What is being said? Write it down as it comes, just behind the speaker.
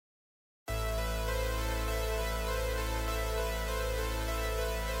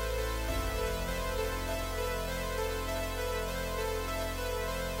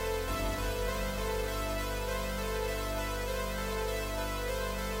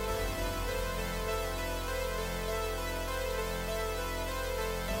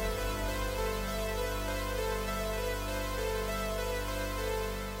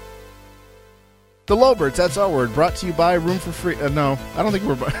The Lowbirds, that's our word. Brought to you by Room for Free. No, I don't think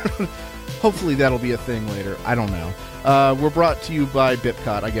we're... Hopefully that'll be a thing later. I don't know. We're brought to you by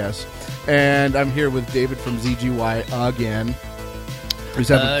Bipcot, I guess. And I'm here with David from ZGY again.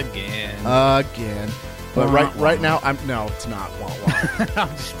 Again. But right now, no, it's not. I'm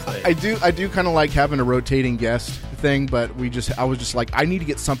just playing. I do kind of like having a rotating guest thing, but I was just like, I need to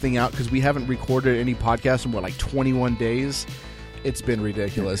get something out because we haven't recorded any podcast in like 21 days. It's been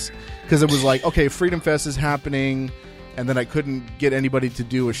ridiculous because it was like, okay, Freedom Fest is happening, and then I couldn't get anybody to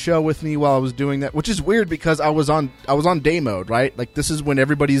do a show with me while I was doing that, which is weird because I was on day mode, right? Like this is when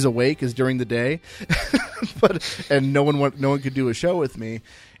everybody's awake, is during the day, and no one could do a show with me.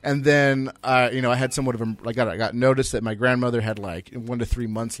 And then, I had somewhat of I got noticed that my grandmother had like 1 to 3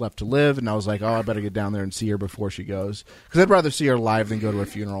 months left to live, and I was like, oh, I better get down there and see her before she goes, because I'd rather see her live than go to a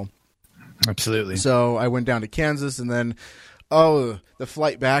funeral. Absolutely. So I went down to Kansas, and then, the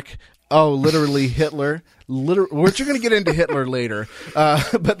flight back. Oh, literally Hitler. We're going to get into Hitler later,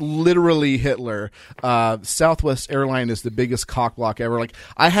 but literally Hitler. Southwest Airline is the biggest cockblock ever. Like,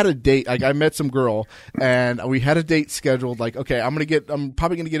 I had a date. Like, I met some girl, and we had a date scheduled. Like, okay, I'm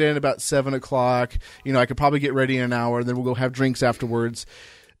probably going to get in about 7 o'clock. I could probably get ready in an hour, and then we'll go have drinks afterwards.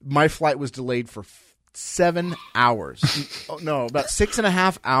 My flight was delayed for 7 hours. No, about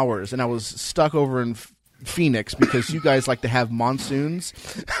 6.5 hours, and I was stuck over in Phoenix because you guys like to have monsoons.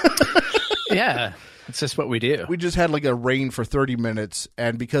 Yeah, it's just what we do. We just had like a rain for 30 minutes,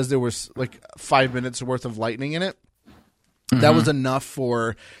 and because there was like 5 minutes worth of lightning in it, that was enough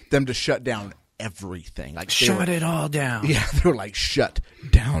for them to shut down everything. Like shut it all down. Yeah, they were like, shut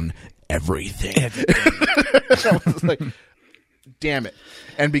down everything. I was like, damn it.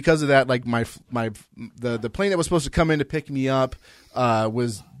 And because of that, like the plane that was supposed to come in to pick me up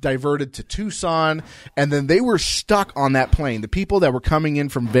was diverted to Tucson, and then they were stuck on that plane. The people that were coming in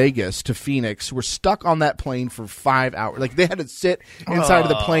from Vegas to Phoenix were stuck on that plane for 5 hours. Like they had to sit inside of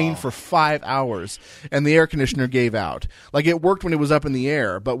the plane for 5 hours, and the air conditioner gave out. Like it worked when it was up in the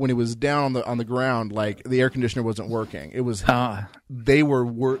air, but when it was down on the ground, like the air conditioner wasn't working. It was they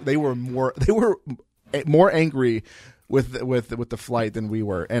were more angry with the flight than we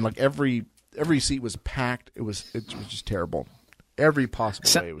were, and like every seat was packed. It was just terrible. Every possible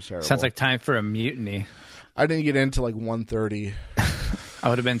way it was terrible. Sounds like time for a mutiny. I didn't get in until like 1:30. I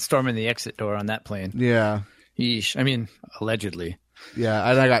would have been storming the exit door on that plane. Yeah. Yeesh. I mean, allegedly.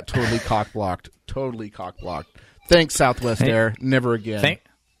 Yeah, and I got totally cock-blocked. Thanks, Southwest Air. Never again.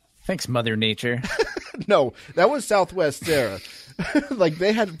 Thanks, Mother Nature. No, that was Southwest Air. Like,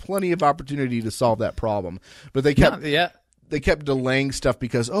 they had plenty of opportunity to solve that problem. But they kept... They kept delaying stuff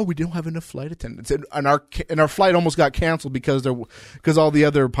because we don't have enough flight attendants, and our flight almost got canceled because all the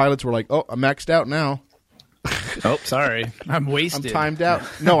other pilots were like, I'm maxed out now. Oh, sorry, I'm wasted. I'm timed out.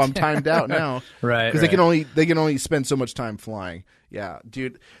 No, I'm timed out now. Right, because they can only spend so much time flying. Yeah,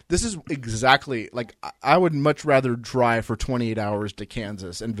 dude, this is exactly like I would much rather drive for 28 hours to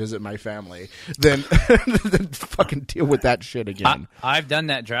Kansas and visit my family than fucking deal with that shit again. I've done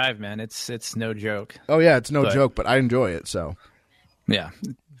that drive, man. It's no joke. Oh yeah, it's no joke, but I enjoy it. So yeah.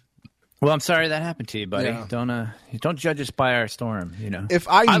 Well, I'm sorry that happened to you, buddy. Yeah. Don't judge us by our storm. If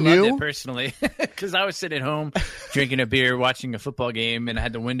I knew loved it personally, because I was sitting at home drinking a beer, watching a football game, and I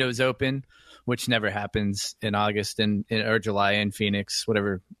had the windows open, which never happens in August or July in Phoenix,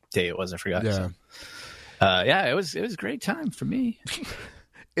 whatever day it was, I forgot. Yeah, it was a great time for me.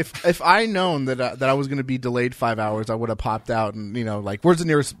 If I known that I was going to be delayed 5 hours, I would have popped out and like, where's the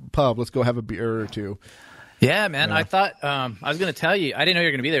nearest pub? Let's go have a beer or two. Yeah, man. Yeah. I thought I was going to tell you. I didn't know you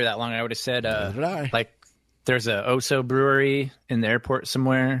were going to be there that long. I would have said like there's a Oso brewery in the airport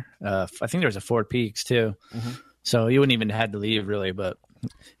somewhere. I think there was a Four Peaks too. Mm-hmm. So you wouldn't even had to leave really, but.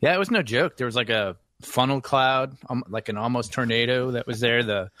 Yeah, it was no joke. There was like a funnel cloud, like an almost tornado that was there.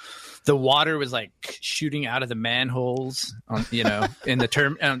 The water was like shooting out of the manholes, on in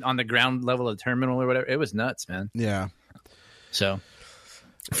the on the ground level of the terminal or whatever. It was nuts, man. Yeah. So,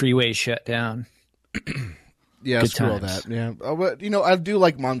 freeway shut down. Yeah, screw all that. Yeah, but I do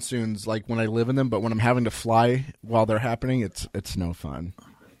like monsoons, like when I live in them. But when I'm having to fly while they're happening, it's no fun.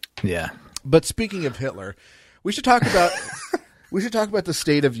 Yeah. But speaking of Hitler, we should talk about. We should talk about the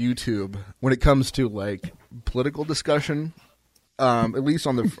state of YouTube when it comes to like political discussion, at least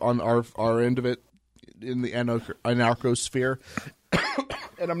on our end of it in the anarcho-sphere.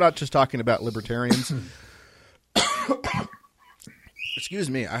 And I'm not just talking about libertarians. Excuse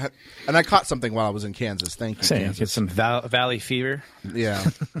me. I caught something while I was in Kansas. Thank you, Kansas. Get some valley fever. Yeah.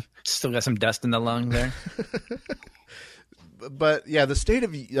 Still got some dust in the lung there. But yeah, the state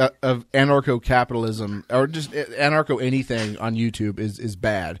of anarcho-capitalism or just anarcho anything on YouTube is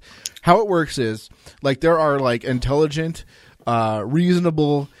bad. How it works is like there are like intelligent,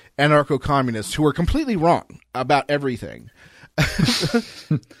 reasonable anarcho-communists who are completely wrong about everything.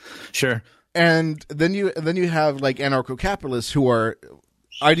 Sure. And then you have like anarcho-capitalists who are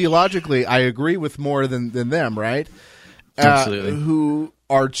ideologically I agree with more than them, right? Absolutely. Who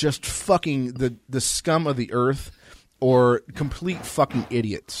are just fucking the scum of the earth or complete fucking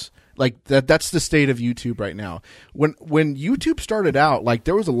idiots. Like that's the state of YouTube right now. When YouTube started out, like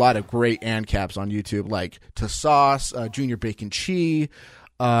there was a lot of great ANCAPs on YouTube, like Tasauce, Junior Bacon Chi,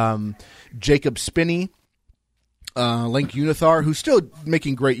 Jacob Spinney, Link Unithar, who's still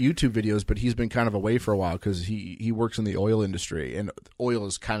making great YouTube videos, but he's been kind of away for a while because he works in the oil industry, and oil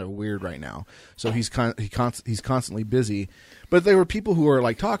is kind of weird right now. So he's constantly busy. But there were people who were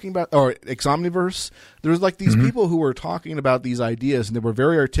like talking about, or Exomniverse. There was like these people who were talking about these ideas, and they were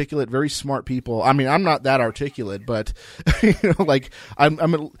very articulate, very smart people. I mean, I'm not that articulate, but like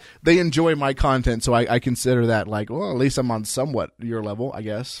they enjoy my content, so I consider that like, well, at least I'm on somewhat your level, I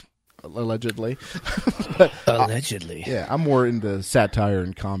guess. Allegedly. But, allegedly. Yeah, I'm more into satire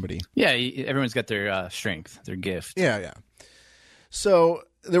and comedy. Yeah, everyone's got their strength, their gift. Yeah. So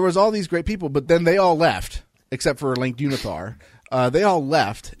there was all these great people, but then they all left, except for Link Unithar. They all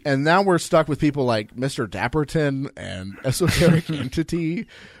left, and now we're stuck with people like Mr. Dapperton and Esoteric Entity,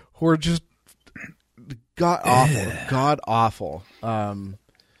 who are just god awful.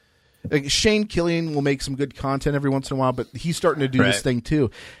 Like Shane Killian will make some good content every once in a while, but he's starting to do this thing too.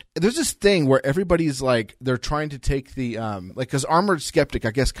 There's this thing where everybody's like, they're trying to take the like, because Armored Skeptic,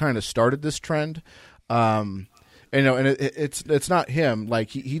 I guess, kind of started this trend. And it's not him. Like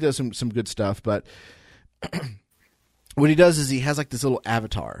he does some good stuff, but what he does is he has like this little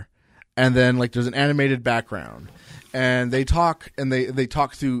avatar, and then like there's an animated background, and they talk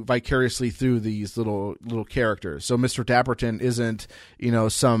talk through vicariously through these little characters. So Mr. Dapperton isn't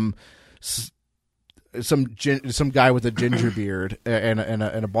some guy with a ginger beard and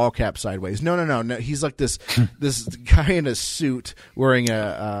a ball cap sideways. No. He's like this guy in a suit wearing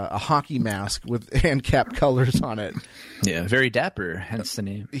a hockey mask with ANCAP colors on it. Yeah, very dapper, hence the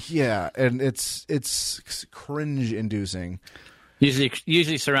name. Yeah, and it's cringe inducing.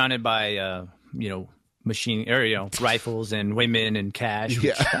 Usually surrounded by machine or rifles and women and cash.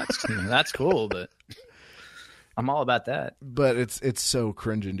 Yeah, that's cool, but I'm all about that. But it's so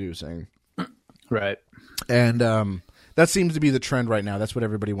cringe inducing. Right. And that seems to be the trend right now. That's what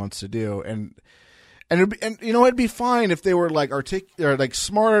everybody wants to do. And it'd be fine if they were like or like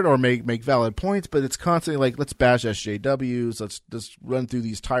smart or make valid points, but it's constantly like, let's bash SJWs, let's just run through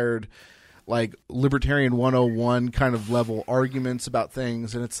these tired like libertarian 101 kind of level arguments about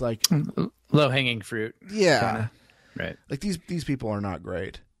things, and it's like low hanging fruit. Yeah. Kinda. Right. Like these people are not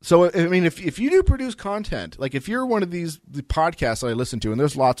great. So, I mean, if you do produce content, like if you're one of the podcasts that I listen to, and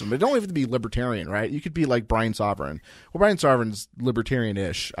there's lots of them, it don't have to be libertarian, right? You could be like Brian Sovereign. Well, Brian Sovereign's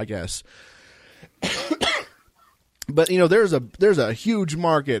libertarian-ish, I guess. But, there's a huge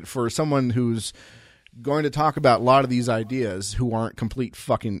market for someone who's going to talk about a lot of these ideas who aren't complete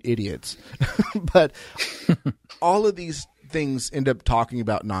fucking idiots. But all of these things end up talking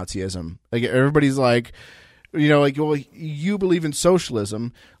about Nazism. Like, everybody's like, well, you believe in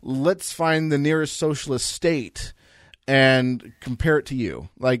socialism. Let's find the nearest socialist state and compare it to you.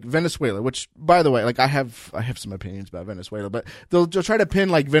 Like Venezuela, which, by the way, like I have some opinions about Venezuela, but they'll try to pin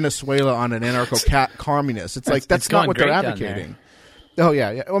like Venezuela on an anarcho-communist. It's like that's not what they're advocating. Oh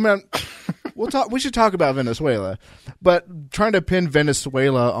yeah. Well, man, we should talk about Venezuela, but trying to pin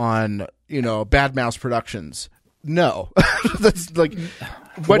Venezuela on Bad Mouse Productions. No, that's like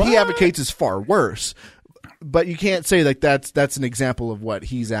what he advocates is far worse. But you can't say like that's an example of what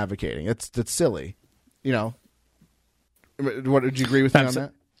he's advocating. That's silly, What did you agree with me on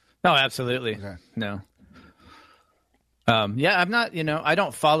that? No, absolutely. Okay. No. Yeah, I'm not. I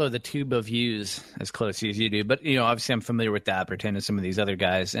don't follow the tube of views as closely as you do, but obviously I'm familiar with Dapperton and some of these other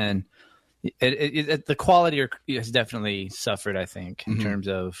guys, and the quality has definitely suffered. I think in terms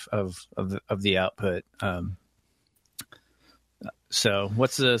of the output. So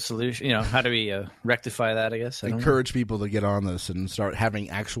what's the solution? How do we rectify that, I guess? Encourage people to get on this and start having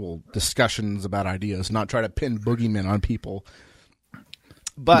actual discussions about ideas, not try to pin boogeymen on people.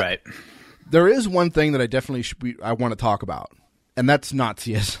 But there is one thing that I definitely I want to talk about, and that's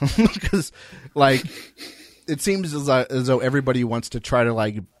Nazism. Because, like, it seems as though everybody wants to try to,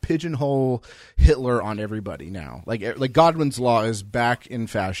 like, pigeonhole Hitler on everybody now. Like Godwin's Law is back in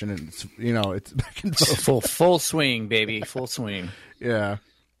fashion, and it's back in full swing, baby, full swing. Yeah.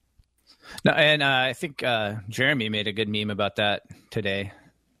 No, and I think Jeremy made a good meme about that today.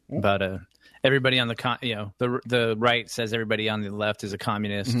 About everybody on the right says everybody on the left is a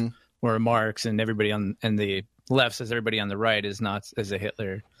communist or a Marx, and everybody on the left says everybody on the right is a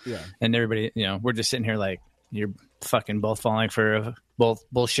Hitler. Yeah, and everybody, we're just sitting here like you're fucking both falling for a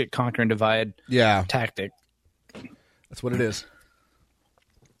bullshit conquer and divide tactic. That's what it is.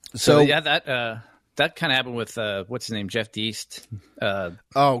 So yeah, that kind of happened with what's his name, Jeff Deist. From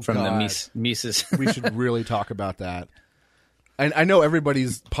the Mises. We should really talk about that. I know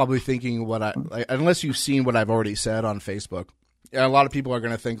everybody's probably thinking unless you've seen what I've already said on Facebook. A lot of people are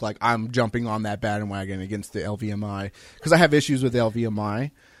going to think like I'm jumping on that bandwagon against the LVMI because I have issues with LVMI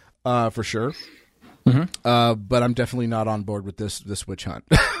for sure. Mm-hmm. But I'm definitely not on board with this witch hunt.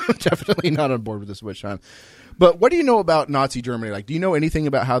 Definitely not on board with this witch hunt. But what do you know about Nazi Germany? Like, do you know anything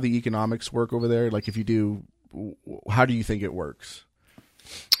about how the economics work over there? Like, if you do, how do you think it works?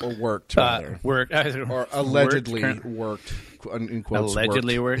 Or worked, rather. Or allegedly worked. In quotes,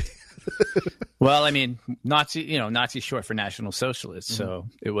 allegedly worked. Well, I mean, Nazi short for National Socialist, so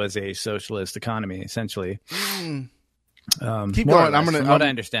it was a socialist economy, essentially. Keep going. From what I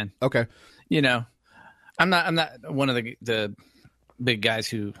understand. Okay. I'm not one of the big guys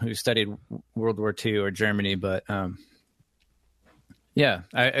who studied World War II or Germany, but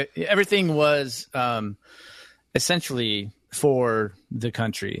everything was essentially for the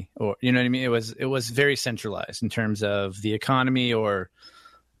country, or you know what I mean. It was very centralized in terms of the economy or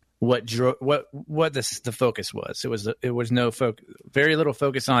what the focus was. It was very little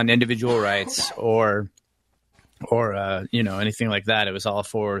focus on individual rights or anything like that. It was all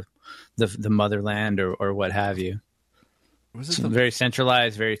for the motherland or what have you. Was it very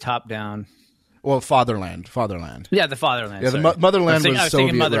centralized, very top down? Well, fatherland. Yeah, the fatherland. Yeah, the motherland was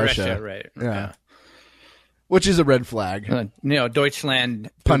Soviet Mother Russia, right? Yeah. Which is a red flag. Deutschland,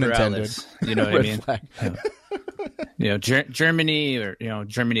 pun intended. You know what I mean? Flag. Germany, or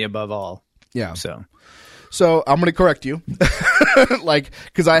Germany above all. Yeah. So I'm going to correct you,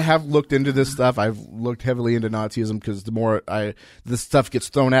 because I have looked into this stuff. I've looked heavily into Nazism because the more this stuff gets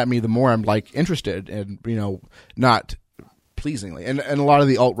thrown at me, the more I'm interested, and not pleasingly, and a lot of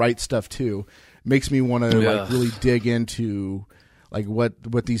the alt-right stuff too makes me want to really dig into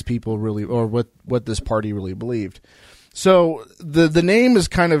what these people really, or what this party really believed. So the name is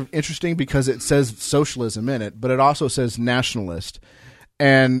kind of interesting because it says socialism in it, but it also says nationalist.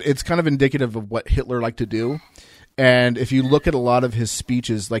 And it's kind of indicative of what Hitler liked to do. And if you look at a lot of his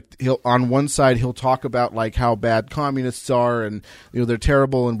speeches, on one side he'll talk about how bad communists are, and they're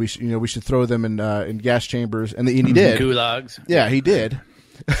terrible, and we should throw them in gas chambers, and he did. Gulags. Yeah, he did.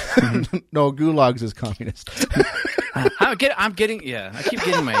 No, gulags is communist. I keep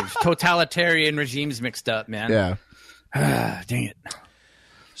getting my totalitarian regimes mixed up, man. Yeah. Dang it.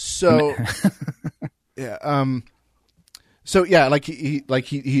 So yeah. So yeah, he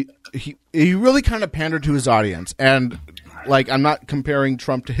really kind of pandered to his audience, and I'm not comparing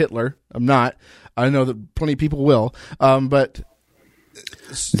Trump to Hitler. I'm not. I know that plenty of people will, but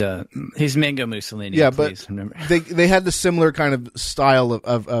he's Mango Mussolini. Yeah, please but remember. they had the similar kind of style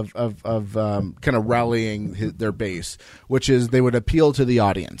of kind of rallying their base, which is they would appeal to the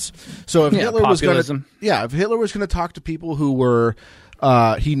audience. So if Hitler was going to talk to people who were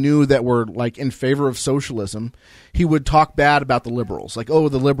he knew that were in favor of socialism, he would talk bad about the liberals, the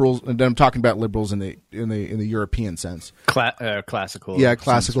liberals. And I'm talking about liberals in the European sense, classical,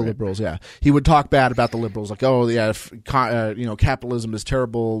 classical liberals. Yeah, he would talk bad about the liberals, capitalism is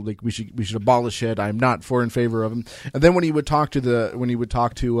terrible. We should abolish it. I'm not in favor of them. And then when he would talk to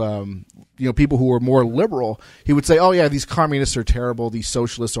people who were more liberal, he would say, "Oh yeah, these communists are terrible. These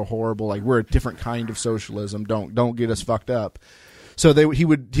socialists are horrible. We're a different kind of socialism. Don't get us fucked up." So he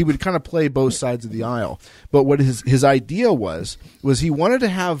would kind of play both sides of the aisle. But what his idea was he wanted to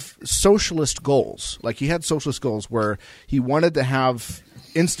have socialist goals. He had socialist goals where he wanted to have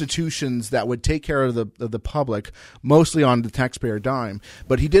institutions that would take care of the public, mostly on the taxpayer dime.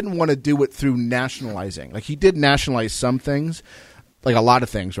 But he didn't want to do it through nationalizing. He did nationalize some things, a lot of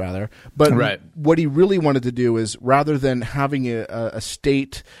things rather. But what he really wanted to do is, rather than having a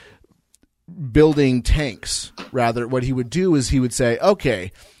state building tanks, rather what he would do is he would say,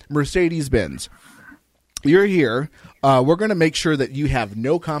 okay, Mercedes-Benz, you're here, we're going to make sure that you have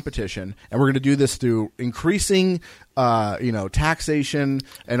no competition, and we're going to do this through increasing taxation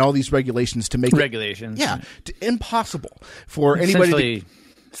and all these regulations to make regulations impossible for anybody to,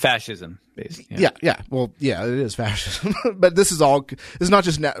 fascism, basically. Yeah. Well, yeah, it is fascism. But this is not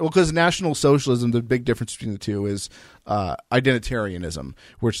just because National Socialism, the big difference between the two is identitarianism,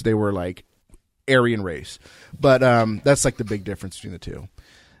 which they were Aryan race. But that's the big difference between the two.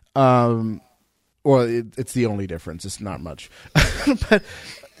 Well, it's the only difference. It's not much. But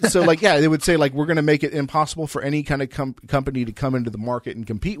so like, yeah, they would say like, we're going to make it impossible for any kind of company to come into the market and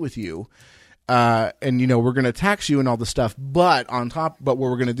compete with you. And we're going to tax you and all the stuff, but what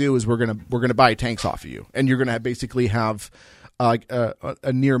we're going to do is we're going to buy tanks off of you, and you're going to basically have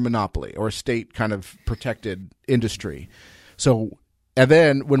a near monopoly or a state kind of protected industry. So, and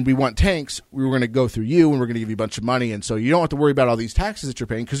then when we want tanks, we were going to go through you, and we're going to give you a bunch of money, and so you don't have to worry about all these taxes that you're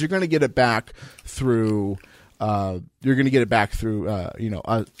paying, because you're going to get it back through government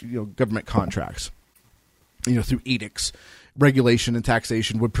contracts, through edicts. Regulation and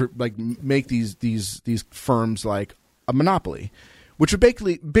taxation would make these firms like a monopoly, which would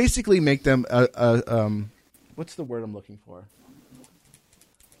basically make them what's the word I'm looking for?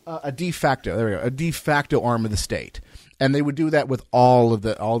 A de facto. There we go. A de facto arm of the state, and they would do that with all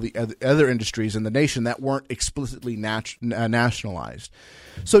the other industries in the nation that weren't explicitly nationalized.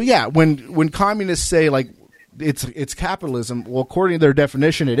 So yeah, when communists say like it's capitalism, well, according to their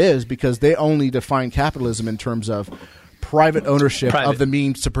definition, it is, because they only define capitalism in terms of private ownership of the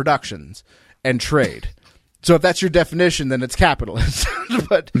means to productions and trade. So if that's your definition, then it's capitalist.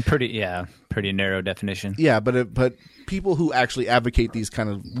 But pretty narrow definition. Yeah, but people who actually advocate these kind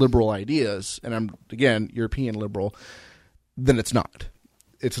of liberal ideas, and I'm again European liberal, then it's not.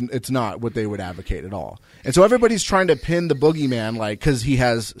 It's not what they would advocate at all. And so everybody's trying to pin the boogeyman, like, because he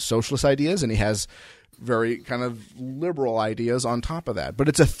has socialist ideas and he has very kind of liberal ideas on top of that. But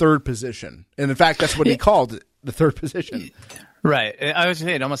it's a third position, and in fact, that's what he called it. The third position. Right. I was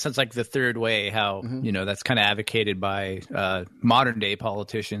saying it almost sounds like the third way, how, that's kind of advocated by modern day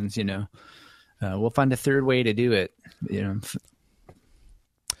politicians, we'll find a third way to do it,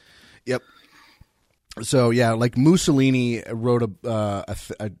 Yep. So, yeah, like Mussolini wrote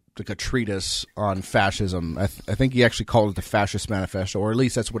a treatise on fascism. I think he actually called it the Fascist Manifesto, or at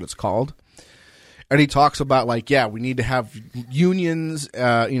least that's what it's called. And he talks about, like, yeah, we need to have unions,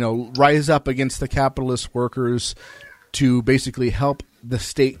 rise up against the capitalist workers to basically help the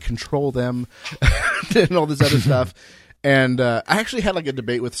state control them and all this other stuff. And I actually had like a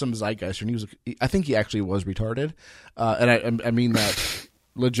debate with some Zeitgeister, and I think he actually was retarded. And I mean that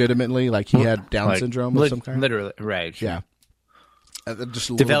legitimately, like he had Down syndrome of some kind. Literally, right. Yeah. Just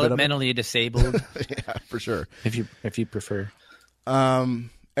a developmentally disabled. Yeah, for sure. If you prefer.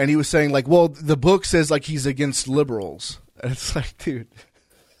 And he was saying, like, well, the book says, like, he's against liberals. And it's like, dude.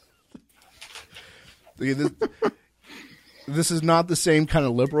 This is not the same kind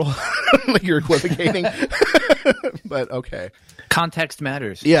of liberal. Like, you're equivocating. But, okay. Context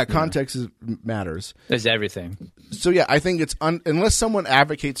matters. Yeah, context matters. Is everything. So, yeah, I think it's unless someone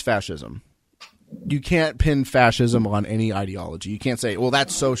advocates fascism, you can't pin fascism on any ideology. You can't say, well,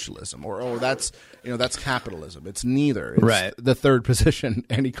 that's socialism, or that's that's capitalism. It's neither. It's right. The third position,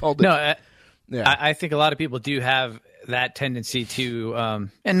 and he called it. No, I think a lot of people do have that tendency to,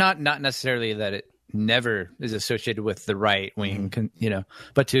 and not necessarily that it never is associated with the right wing,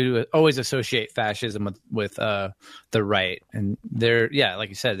 but to always associate fascism with the right. And like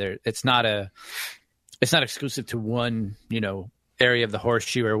you said, it's not exclusive to one, area of the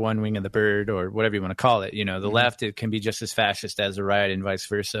horseshoe or one wing of the bird or whatever you want to call it. The left, it can be just as fascist as the right and vice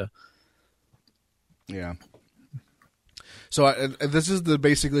versa. Yeah. So this is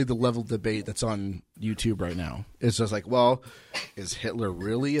basically the level debate that's on YouTube right now. It's just like, well, is Hitler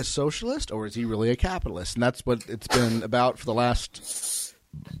really a socialist or is he really a capitalist? And that's what it's been about for the last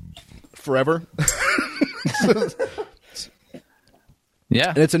forever. Yeah,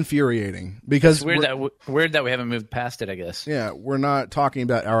 and it's infuriating because it's weird that we haven't moved past it, I guess. Yeah, we're not talking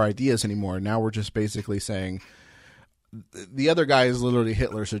about our ideas anymore. Now we're just basically saying the other guy is literally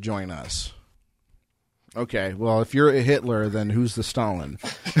Hitler, so join us. Okay, well, if you're a Hitler, then who's the Stalin?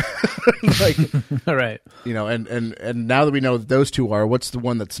 Like, all right, and now that we know that those two are, what's the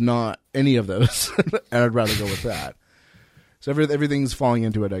one that's not any of those? And I'd rather go with that. So everything's falling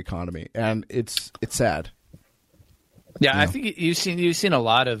into a dichotomy, and it's sad. Yeah, I think you've seen a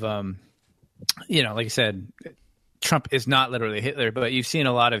lot of, like you said, Trump is not literally Hitler, but you've seen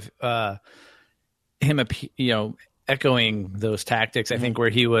a lot of him, echoing those tactics. I think where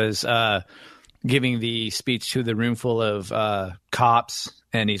he was giving the speech to the room full of cops,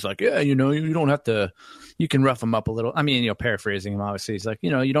 and he's like, yeah, you don't have to, you can rough him up a little. I mean, paraphrasing him, obviously. He's like,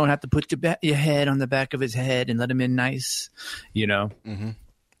 you don't have to put your head on the back of his head and let him in nice, Mm-hmm.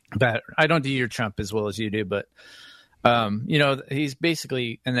 But I don't do your Trump as well as you do, but. He's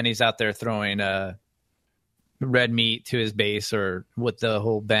basically, and then he's out there throwing red meat to his base, or with the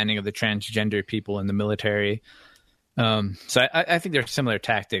whole banning of the transgender people in the military. So I think there's similar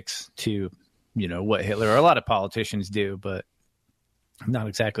tactics to, what Hitler or a lot of politicians do, but Not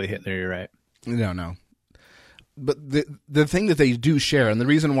exactly Hitler. You're right. No. But the thing that they do share, and the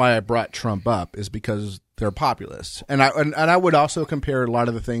reason why I brought Trump up is because they're populists, and I would also compare a lot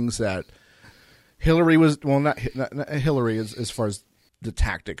of the things that Hillary was. Well, not Hillary as far as the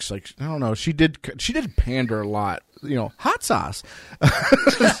tactics. Like, I don't know, she did pander a lot. Hot sauce.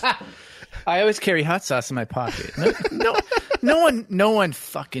 I always carry hot sauce in my pocket. No one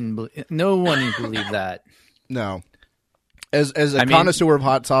believed that. No. As a connoisseur of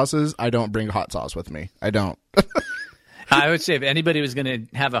hot sauces, I don't bring hot sauce with me. I don't. I would say if anybody was going to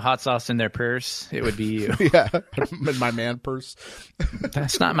have a hot sauce in their purse, it would be you. Yeah, in my man purse.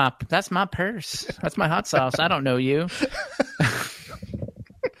 That's my purse. That's my hot sauce. I don't know you.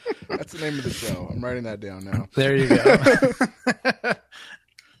 That's the name of the show. I'm writing that down now. There you go.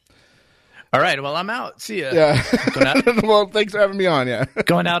 All right. Well, I'm out. See ya. Yeah. Well, thanks for having me on. Yeah.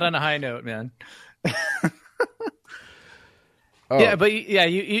 Going out on a high note, man. Oh. Yeah, but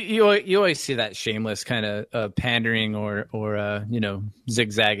you always see that shameless kind of pandering or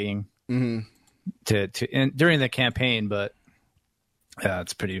zigzagging during the campaign, but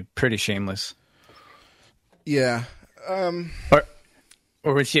it's pretty shameless. Yeah. Or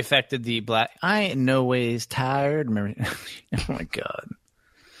when she affected the black, I ain't no ways tired. Remember? Oh my God.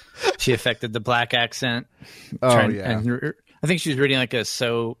 She affected the black accent. And I think she was reading like a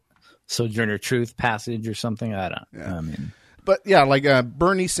Sojourner Truth passage or something. I don't. Yeah. I mean, but yeah, like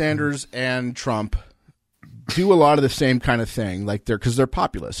Bernie Sanders and Trump do a lot of the same kind of thing, like because they're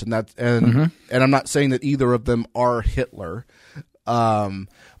populists, and I'm not saying that either of them are Hitler, but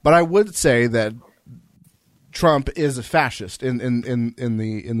I would say that Trump is a fascist in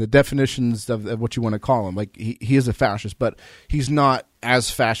the definitions of what you want to call him. Like he is a fascist, but he's not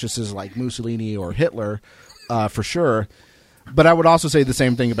as fascist as like Mussolini or Hitler, for sure. But I would also say the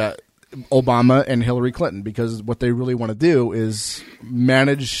same thing about Obama and Hillary Clinton, because what they really want to do is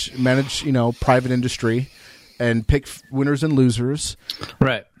manage private industry and pick winners and losers.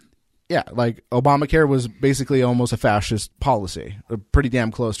 Right. Yeah, like Obamacare was basically almost a fascist policy, pretty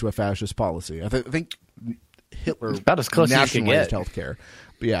damn close to a fascist policy. I think Hitler about as close as you can get healthcare.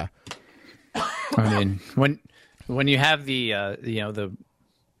 But yeah, I mean, when you have the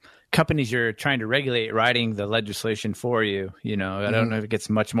companies you're trying to regulate writing the legislation for you, I don't know if it gets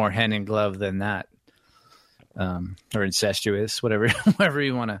much more hand in glove than that, or incestuous, whatever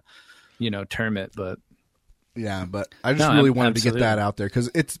you want to, term it. But yeah, but I just really wanted to get that out there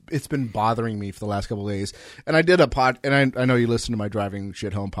because it's been bothering me for the last couple of days. And I did a and I know you listen to my Driving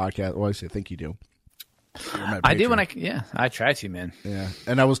Shit Home podcast. Well, I think you do. I do when I try to, man. Yeah,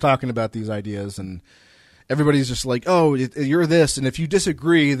 and I was talking about these ideas, and everybody's just like, "Oh, you're this," and if you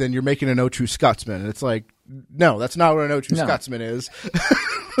disagree, then you're making an O True Scotsman. And it's like, no, that's not what an O True Scotsman is.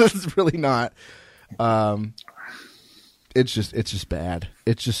 It's really not. It's just bad.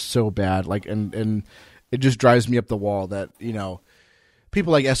 It's just so bad. Like, and it just drives me up the wall that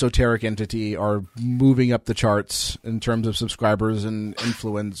people like Esoteric Entity are moving up the charts in terms of subscribers and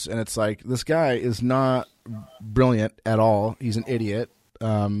influence, and it's like, this guy is not brilliant at all. He's an idiot.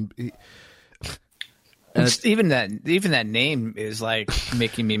 Even that name is like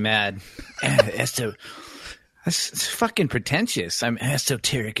making me mad. It's fucking pretentious. I'm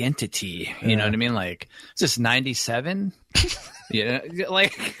Esoteric Entity. You know what I mean? Like, is this 97?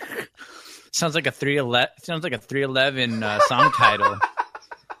 Like sounds like a 311 song title.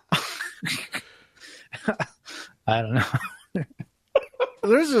 I don't know.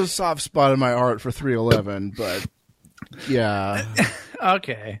 There's a soft spot in my heart for 311, but yeah.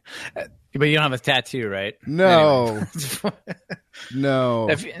 Okay. But you don't have a tattoo, right? No. Anyway. No.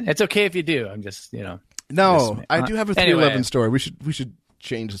 It's okay if you do. I'm just, No, I do have a 311 story. We should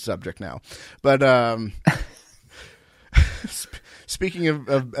change the subject now. But speaking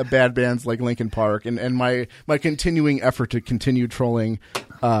of bad bands like Linkin Park and my continuing effort to continue trolling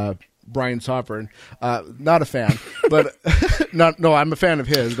Brian Sovereign, not a fan, but I'm a fan of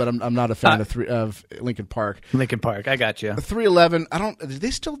his, but I'm not a fan of Linkin Park. Linkin Park, I got you. 311. Did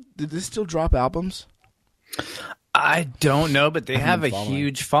they still drop albums? I don't know, but they have a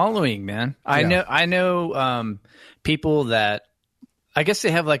huge following, man. Yeah. I know people that I guess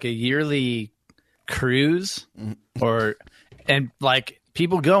they have like a yearly cruise, and like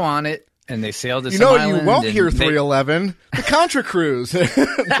people go on it. And they sail to some island. You won't hear 311. The Contra Cruise. Go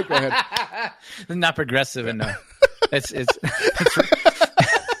ahead. Not progressive enough. It's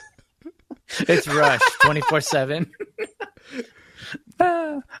Rush 24/7.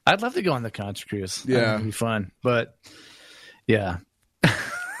 I'd love to go on the Contra Cruise. Yeah, it'd be fun. But yeah,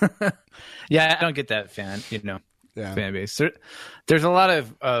 yeah, I don't get that fan base. There's a lot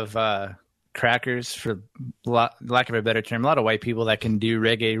of crackers, for lack of a better term. A lot of white people that can do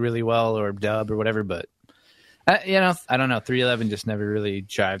reggae really well or dub or whatever, but I don't know. 311 just never really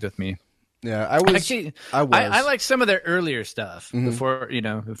jived with me. Yeah, I like some of their earlier stuff before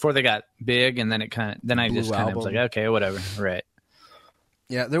they got big, and then I just kind of was like, okay, whatever, right.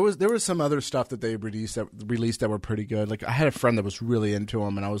 Yeah, there was some other stuff that they released that were pretty good. Like, I had a friend that was really into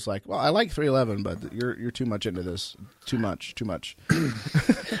them, and I was like, well, I like 311, but you're too much into this. Too much.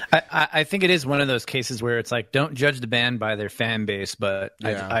 I think it is one of those cases where it's like, don't judge the band by their fan base, but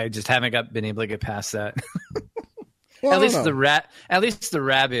I just haven't been able to get past that. Well, at least the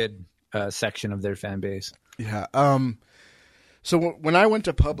rabid section of their fan base. Yeah. So when I went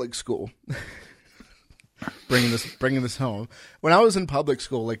to public school. Bringing this home. When I was in public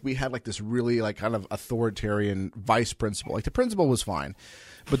school, like, we had like this really like kind of authoritarian vice principal. Like, the principal was fine,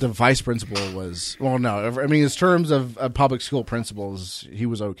 but the vice principal was, well, no. I mean, in terms of public school principals, he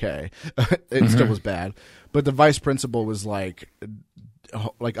was okay. It still was bad, but the vice principal was like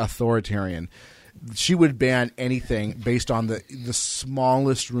authoritarian. She would ban anything based on the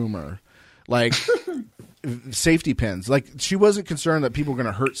smallest rumor, like. Safety pins. Like, she wasn't concerned that people were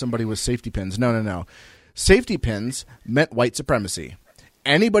going to hurt somebody with safety pins. No. Safety pins meant white supremacy.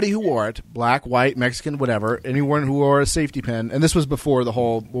 Anybody who wore it, black, white, Mexican, whatever, anyone who wore a safety pin, and this was before the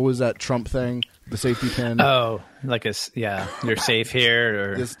whole, what was that Trump thing? The safety pin. Oh, like you're safe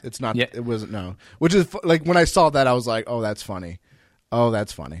here. Or it's not. Yeah. It wasn't. No. Which is like, when I saw that, I was like, oh, that's funny. But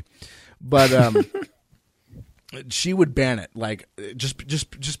she would ban it, like,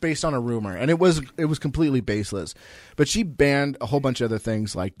 just based on a rumor, and it was completely baseless. But she banned a whole bunch of other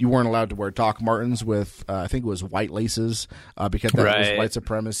things, like you weren't allowed to wear Doc Martens with I think it was white laces, because that was white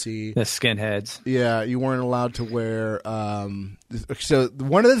supremacy. The skinheads. Yeah, you weren't allowed to wear. So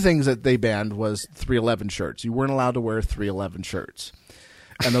one of the things that they banned was 311 shirts. You weren't allowed to wear 311 shirts.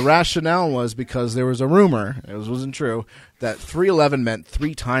 And the rationale was because there was a rumor, it wasn't true, that 311 meant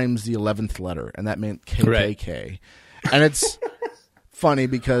 3 times the 11th letter, and that meant KKK. Right. And it's funny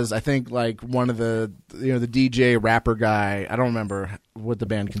because I think like one of the the DJ rapper guy, I don't remember what the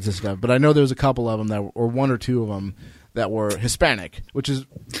band consisted of, but I know there was a couple of them or one or two of them that were Hispanic, which is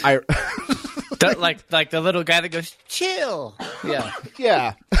like the little guy that goes chill.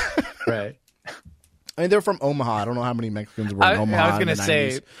 Yeah. Right. I mean, they're from Omaha. I don't know how many Mexicans were in Omaha. I was going to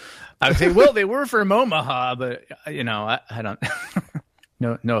say, well, they were from Omaha, but I don't.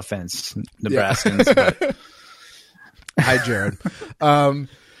 No offense, Nebraskans. Yeah. But. Hi, Jared.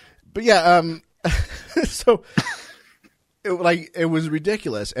 But yeah, so it was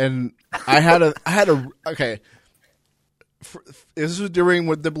ridiculous, and I had a okay. This was during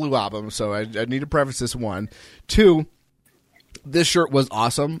with the Blue Album, so I need to preface this one. 2. This shirt was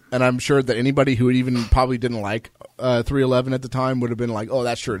awesome, and I'm sure that anybody who even probably didn't like 311 at the time would have been like, "Oh,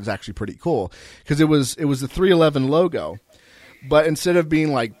 that shirt is actually pretty cool," because it was the 311 logo, but instead of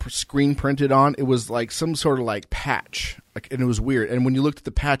being like screen printed on, it was like some sort of like patch, and it was weird. And when you looked at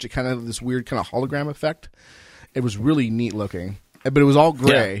the patch, it kind of had this weird kind of hologram effect. It was really neat looking, but it was all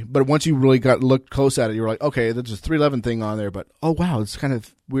gray. Yeah. But once you really looked close at it, you were like, "Okay, there's a 311 thing on there," but oh wow, it's kind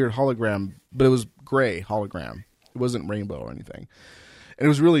of weird hologram, but it was gray hologram. It wasn't rainbow or anything. And it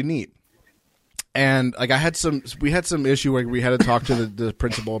was really neat. And like we had some issue where we had to talk to the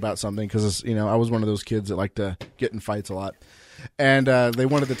principal about something because I was one of those kids that liked to get in fights a lot. And they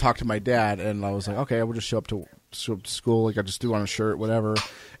wanted to talk to my dad, and I was like, okay, I will just show up to school, like I just do on a shirt, whatever.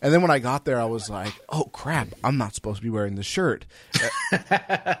 And then when I got there, I was like, oh crap, I'm not supposed to be wearing this shirt.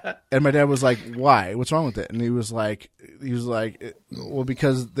 And my dad was like, why? What's wrong with it? And he was like, well,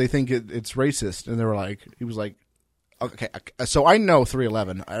 because they think it's racist. And he was like, okay, so I know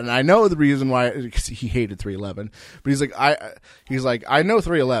 311, and I know the reason why, because he hated 311. But he's like, I know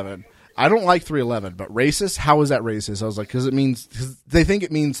 311. I don't like 311, but racist? How is that racist? I was like, because they think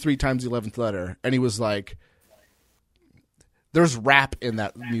it means 3 times the 11th letter. And he was like, there's rap in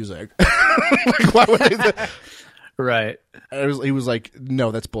that music. Like, why would they? Right. He was like, no,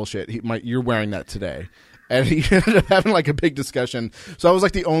 that's bullshit. You're wearing that today. And he ended up having like a big discussion. So I was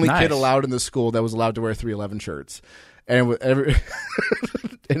like the only kid allowed in the school that was allowed to wear 311 shirts. And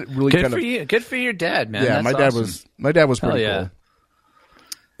it really good for your dad, man. Yeah, That's my dad was pretty cool.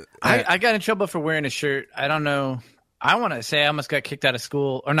 I got in trouble for wearing a shirt. I don't know. I want to say I almost got kicked out of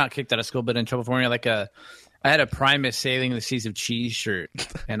school, or not kicked out of school, but in trouble for wearing I had a Primus Sailing the Seas of Cheese shirt,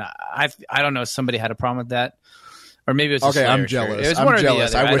 and I don't know if somebody had a problem with that. Or maybe it was okay. I'm jealous. I'm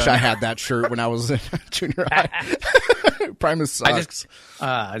jealous. I wish I had that shirt when I was in junior high. Primus sucks.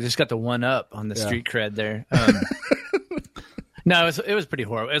 I just got the one up on the street cred there. No, it was pretty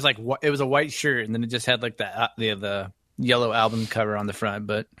horrible. It was a white shirt, and then it just had like the yellow album cover on the front,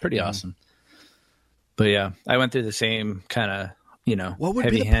 but pretty awesome. But yeah, I went through the same kind of, What would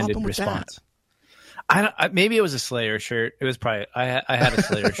be the heavy-handed problem with response. Maybe it was a Slayer shirt. It was probably I had a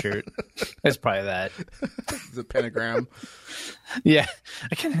Slayer shirt. It's probably that. The pentagram. Yeah,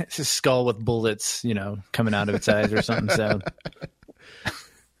 it's a skull with bullets, coming out of its eyes or something. So,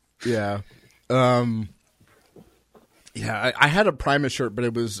 yeah, yeah. I had a Primus shirt, but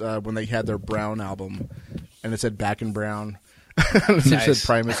it was when they had their Brown album, and it said "Back in Brown." It said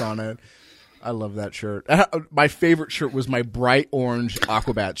Primus on it. I love that shirt. My favorite shirt was my bright orange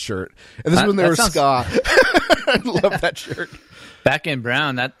Aquabats shirt, and this is when they were ska. I love that shirt. Back in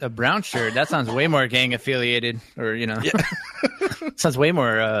Brown, a brown shirt. That sounds way more gang affiliated, or yeah. Sounds way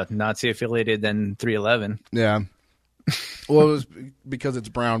more Nazi affiliated than 311. Yeah. Well, it was because it's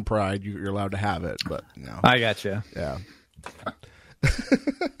brown pride. You're allowed to have it, but I gotcha. Yeah.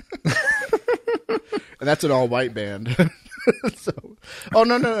 And that's an all white band. So,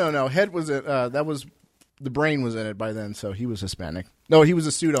 no. Head was it? That was the Brain was in it by then, so he was Hispanic. No, he was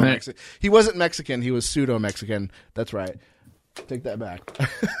a pseudo Mexican. He wasn't Mexican. He was pseudo Mexican. That's right. Take that back.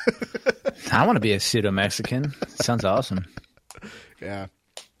 I want to be a pseudo Mexican. Sounds awesome. Yeah.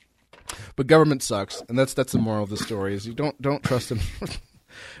 But government sucks, and that's the moral of the story. Is you don't trust them.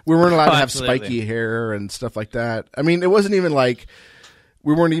 We weren't allowed to have spiky hair and stuff like that. I mean, it wasn't even like.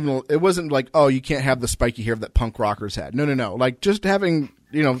 It wasn't like, oh, you can't have the spiky hair that punk rockers had. No. Like, just having,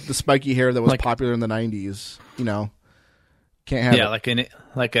 the spiky hair that was popular in the 90s, can't have it.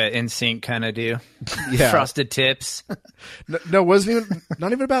 Like a NSYNC kind of deal. Yeah. Frosted tips. No, it wasn't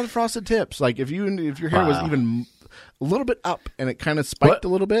not even about the frosted tips. Like, if your hair was even a little bit up and it kind of spiked a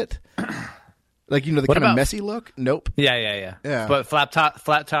little bit, like, the kind of messy look. Nope. Yeah. But flat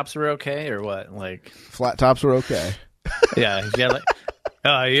tops were okay, or what? Like, flat tops were okay. Yeah.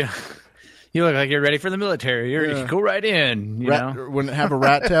 You look like you're ready for the military. You can go right in. Wouldn't have a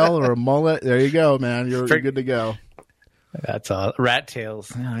rat tail or a mullet. There you go, man. You're good to go. That's all. Rat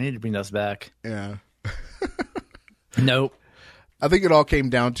tails. I need to bring those back. Yeah. Nope. I think it all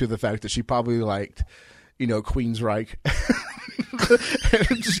came down to the fact that she probably liked, Queensryche.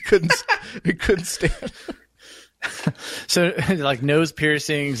 And it couldn't stand. So, like, nose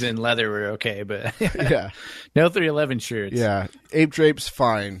piercings and leather were okay, but yeah, no 311 shirts. Yeah, ape drapes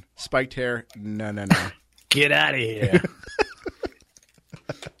fine. Spiked hair, no. Get out of here.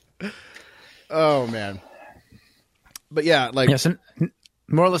 Oh man, but yeah, like so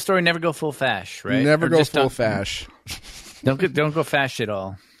moral of the story: never go full fash, right? Never go full fash. Don't go fash at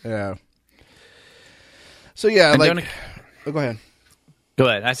all. Yeah. So yeah, and go ahead. Go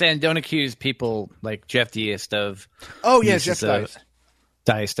ahead. I say, and don't accuse people like Jeff Deist of. Oh yeah, Jeff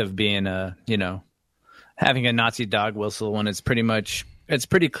Deist of being having a Nazi dog whistle when it's pretty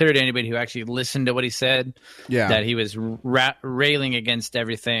clear to anybody who actually listened to what he said. Yeah. That he was railing against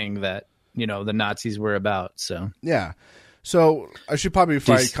everything that the Nazis were about. So yeah. So I should probably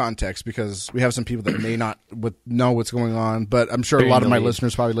provide context because we have some people that may not know what's going on, but I'm sure a lot of my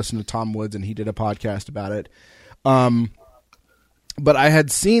listeners probably listen to Tom Woods, and he did a podcast about it. But I had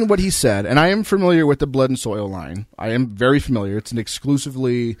seen what he said, and I am familiar with the Blood and Soil line. I am very familiar. It's an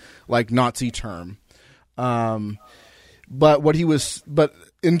exclusively Nazi term. But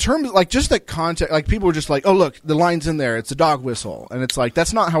in terms of just the context, people were just like, oh, look, the line's in there. It's a dog whistle. And it's like,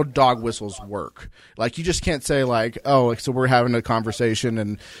 that's not how dog whistles work. You just can't say so we're having a conversation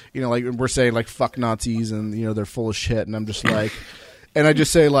and, we're saying fuck Nazis and, they're full of shit. And I'm just like, and I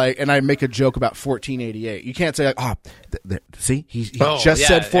just say and I make a joke about 1488. You can't say see, he just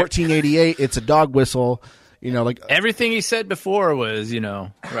said 1488. It's a dog whistle. Everything he said before was,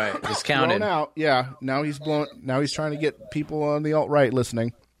 right, discounted. Blown out. Yeah. Now he's trying to get people on the alt-right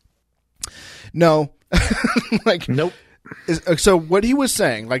listening. No. Nope. So what he was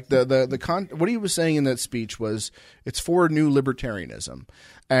saying, what he was saying in that speech was, it's for New Libertarianism,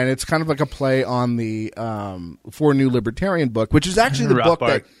 and it's kind of like a play on the For New Libertarian book, which is actually the book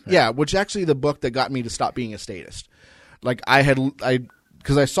the book that got me to stop being a statist.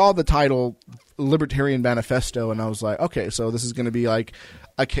 Because I saw the title Libertarian Manifesto, and I was like, okay, so this is going to be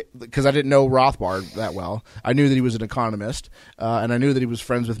because I didn't know Rothbard that well. I knew that he was an economist, and I knew that he was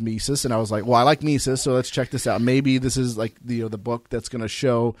friends with Mises, and I was like, well, I like Mises, so let's check this out. Maybe this is the book that's going to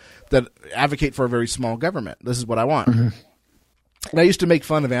show that advocate for a very small government. This is what I want. Mm-hmm. And I used to make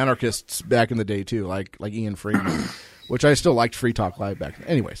fun of anarchists back in the day too, like Ian Friedman, which I still liked Free Talk Live back then.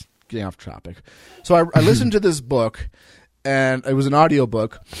 Anyways, getting off topic. So I listened to this book, and it was an audio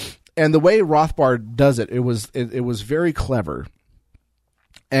book, and the way Rothbard does it was very clever.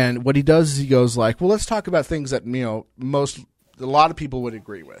 And what he does is he goes well, let's talk about things that a lot of people would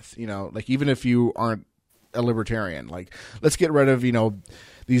agree with. Even if you aren't a libertarian. Like, let's get rid of,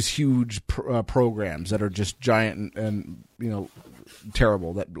 these huge programs that are just giant and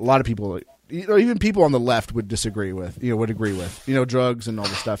terrible, that a lot of people, even people on the left would disagree with, would agree with, drugs and all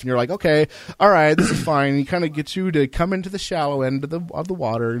this stuff. And you're like, okay, all right, this is fine. And he kind of gets you to come into the shallow end of the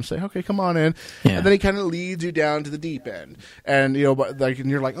water and say, okay, come on in. Yeah. And then he kind of leads you down to the deep end. And, and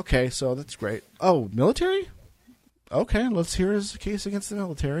you're like, okay, so that's great. Oh, military? Okay, let's hear his case against the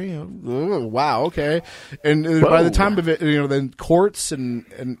military. Oh, wow, okay. And by the time of it, then courts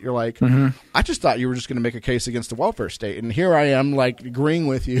and you're like, I just thought you were just going to make a case against the welfare state, and here I am, like, agreeing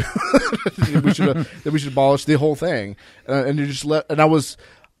with you that we should abolish the whole thing. And you just and I was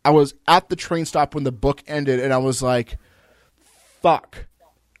at the train stop when the book ended, and I was like, fuck,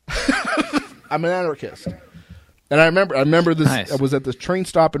 I'm an anarchist. And I remember this. Nice. I was at this train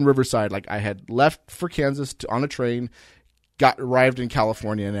stop in Riverside. Like, I had left for Kansas on a train, arrived in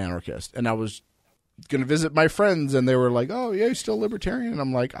California, an anarchist, and I was going to visit my friends, and they were like, "Oh, yeah, you're still libertarian?" And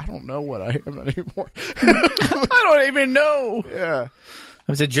I'm like, "I don't know what I am anymore. I don't even know." Yeah, it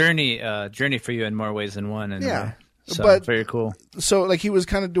was a journey for you in more ways than one. And yeah, so but very cool. So, like, he was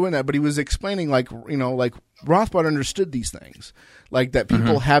kind of doing that, but he was explaining, like Rothbard understood these things, like that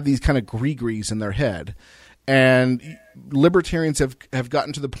people have these kind of gree-grees in their head. And libertarians have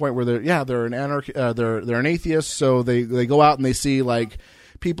gotten to the point where they're an atheist, so they go out and they see, like,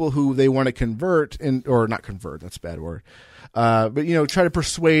 people who they want to convert, or not convert, that's a bad word, but try to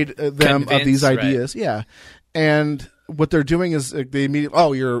persuade them of these ideas, right. Yeah. And what they're doing is they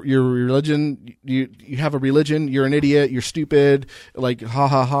immediately, your religion, you have a religion, you're an idiot, you're stupid, like, ha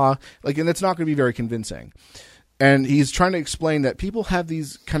ha ha, like, and it's not going to be very convincing. And he's trying to explain that people have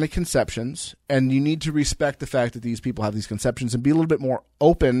these kind of conceptions, and you need to respect the fact that these people have these conceptions and be a little bit more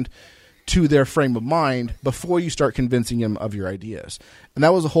open to their frame of mind before you start convincing them of your ideas. And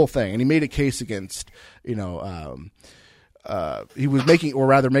that was the whole thing. And he made a case against, he was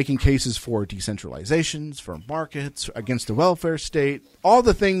making cases for decentralizations, for markets, against the welfare state, all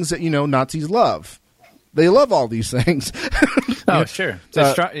the things that, Nazis love. They love all these things. Oh, sure.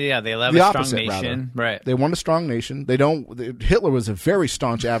 They love a strong nation. Rather. Right. They want a strong nation. Hitler was a very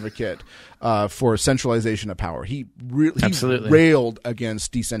staunch advocate for centralization of power. He railed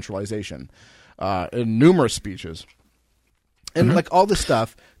against decentralization in numerous speeches. And like all this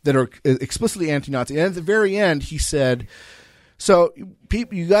stuff that are explicitly anti-Nazi. And at the very end, he said, so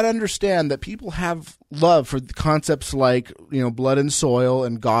you got to understand that people have love for concepts like, blood and soil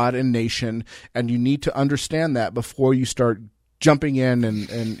and God and nation, and you need to understand that before you start jumping in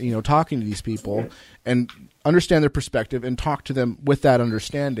and talking to these people, and understand their perspective and talk to them with that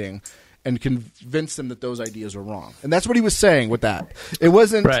understanding and convince them that those ideas are wrong. And that's what he was saying with that. It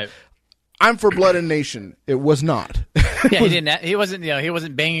wasn't right. I'm for blood and nation. It was not. Yeah, he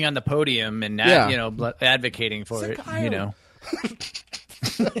wasn't banging on the podium and advocating for it.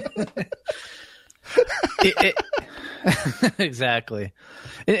 Exactly.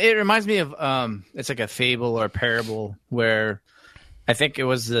 It reminds me of it's like a fable or a parable where I think it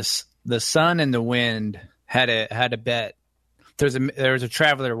was the sun and the wind had a bet. There was a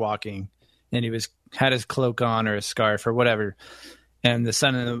traveler walking, and he had his cloak on or a scarf or whatever, and the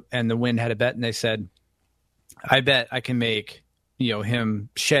sun and the wind had a bet, and they said, "I bet I can make him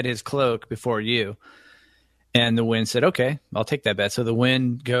shed his cloak before you." And the wind said, "Okay, I'll take that bet." So the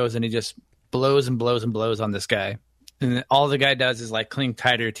wind goes and he just blows and blows and blows on this guy. And then all the guy does is like cling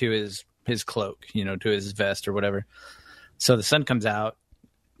tighter to his cloak, to his vest or whatever. So the sun comes out,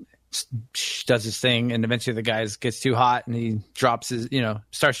 does his thing, and eventually the guy gets too hot and he drops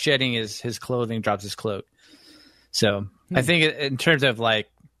starts shedding his clothing, drops his cloak. So I think in terms of like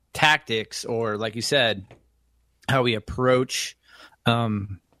tactics, or like you said, how we approach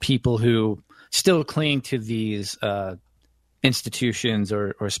people who still cling to these institutions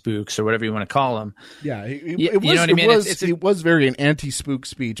or spooks or whatever you want to call them. Yeah, it was very an anti-spook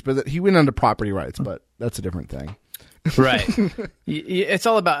speech, but he went into property rights, but that's a different thing. Right. It's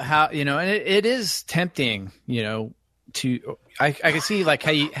all about how, and it is tempting, to I can see like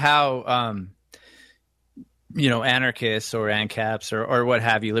how anarchists or ANCAPs or what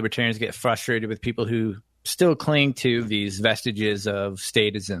have you, libertarians get frustrated with people who still cling to these vestiges of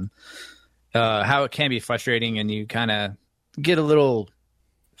statism. How it can be frustrating, and you kind of get a little,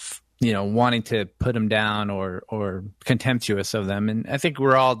 wanting to put them down or contemptuous of them. And I think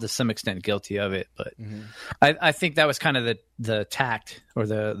we're all to some extent guilty of it. But I think that was kind of the tact or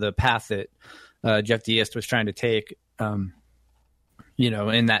the path that Jeff Deist was trying to take, in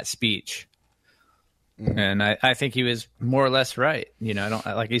that speech. And I think he was more or less right.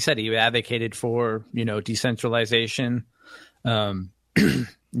 Like he said, he advocated for, decentralization,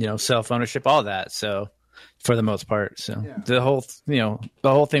 self-ownership, all that. So for the most part. So the whole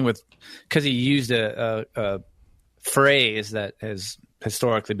thing with, because he used a phrase that has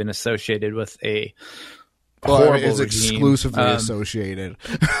historically been associated with a horrible is regime. Exclusively associated.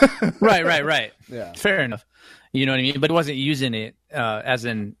 Right. Yeah. Fair enough. You know what I mean? But he wasn't using it as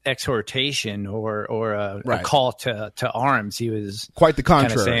an exhortation or a call to arms. He was quite the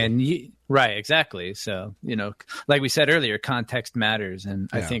contrary. Kind of saying, right, exactly. So, like we said earlier, context matters. And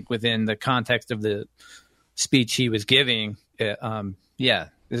I think within the context of the speech he was giving, there's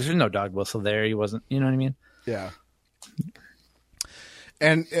no dog whistle there. He wasn't, you know what I mean? Yeah.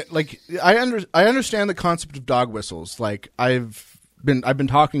 And I understand the concept of dog whistles. Like I've been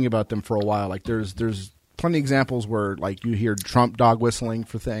talking about them for a while. Like there's plenty of examples where like you hear Trump dog whistling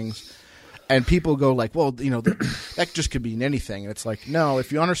for things, and people go like, well, that just could mean anything. And it's like, no,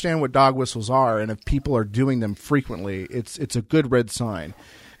 if you understand what dog whistles are, and if people are doing them frequently, it's a good red sign.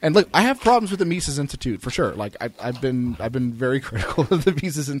 And look, I have problems with the Mises Institute for sure. Like I've been very critical of the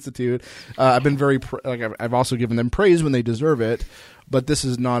Mises Institute. I've been I've also given them praise when they deserve it, but this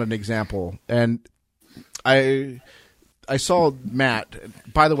is not an example. And I saw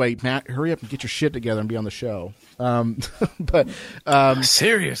Matt. By the way, Matt, hurry up and get your shit together and be on the show. But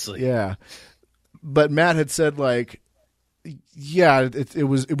seriously, yeah. But Matt had said like, yeah, it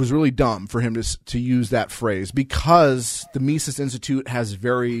was really dumb for him to use that phrase because the Mises Institute has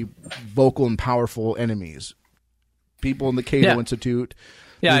very vocal and powerful enemies. People in the Cato Institute.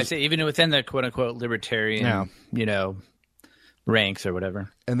 Yeah, I say even within the quote unquote libertarian, ranks or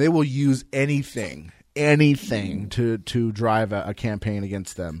whatever, and they will use anything to drive a campaign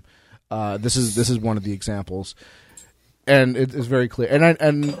against them. This is one of the examples, and it is very clear.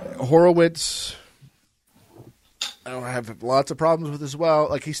 And Horowitz, I have lots of problems with as well.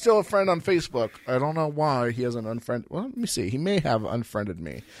 Like he's still a friend on Facebook. I don't know why he hasn't unfriended. Well, let me see. He may have unfriended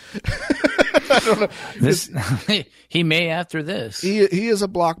me. I don't know. He may after this. He is a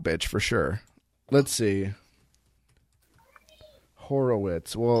block bitch for sure. Let's see.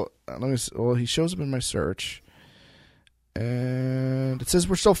 Horowitz. Well, he shows up in my search, and it says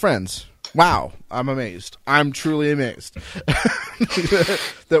we're still friends. Wow, I'm amazed. I'm truly amazed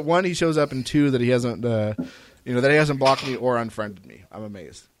that one, he shows up, and two, that he hasn't, that he hasn't blocked me or unfriended me. I'm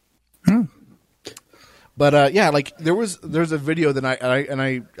amazed. But like there's a video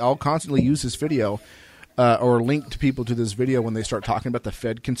that I'll constantly use this video or link to people to this video when they start talking about the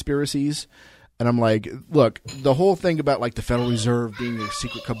Fed conspiracies. And I'm like, look, the whole thing about like the Federal Reserve being a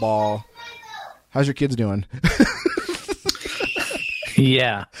secret cabal. How's your kids doing?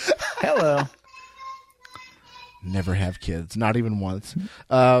 Yeah. Hello. Never have kids, not even once.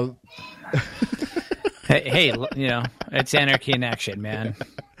 Hey, it's anarchy in action, man.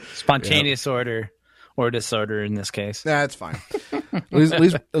 Spontaneous order or disorder in this case. Nah, it's fine. At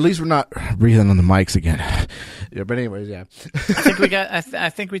least we're not breathing on the mics again. Yeah, but anyways, yeah. I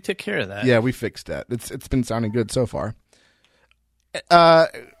think we took care of that. Yeah, we fixed that. It's been sounding good so far.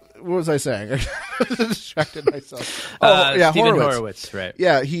 What was I saying? I distracted myself. Stephen Horowitz, right?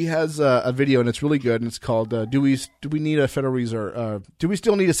 Yeah, he has a video and it's really good, and it's called "Do we need a Federal Reserve? Do we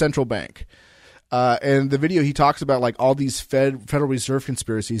still need a central bank?" And the video, he talks about like all these Federal Reserve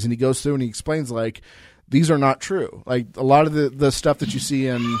conspiracies, and he goes through and he explains like these are not true. Like a lot of the stuff that you see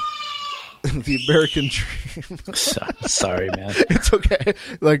in the American Dream. Sorry, man. It's okay.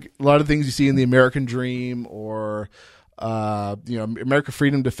 Like a lot of things you see in the American Dream or American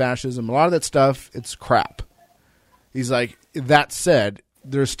Freedom to Fascism. A lot of that stuff, it's crap. He's like, that said,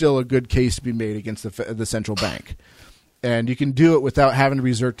 there's still a good case to be made against the central bank. And you can do it without having to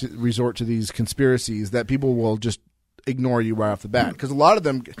resort to these conspiracies that people will just ignore you right off the bat. Because a lot of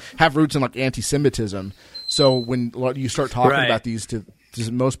them have roots in like anti-Semitism. So when you start talking about these to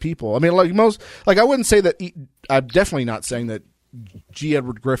most people, I mean, I wouldn't say that. I'm definitely not saying that G.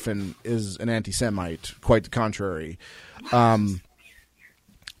 Edward Griffin is an anti-Semite. Quite the contrary.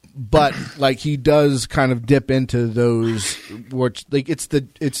 But like he does kind of dip into those, which like it's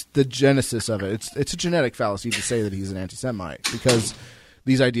the genesis of it. It's a genetic fallacy to say that he's an anti-Semite because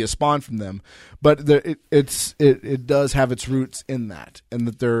these ideas spawn from them. But it does have its roots in that, and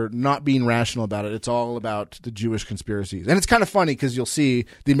that they're not being rational about it. It's all about the Jewish conspiracies, and it's kind of funny because you'll see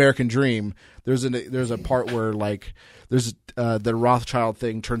the American Dream. There's a part where like there's the Rothschild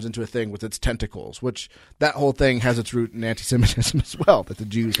thing turns into a thing with its tentacles, which that whole thing has its root in anti-Semitism as well, that the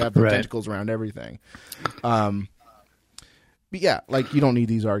Jews have the tentacles around everything. But yeah, like you don't need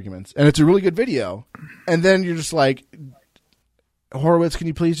these arguments. And it's a really good video. And then you're just like, Horowitz, can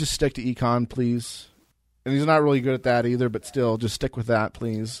you please just stick to econ, please? And he's not really good at that either, but still, just stick with that,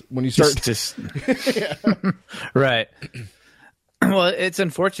 please. When you start... Right. Well, it's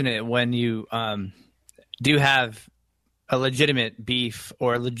unfortunate when you... do have a legitimate beef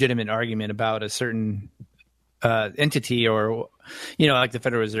or a legitimate argument about a certain entity, or like the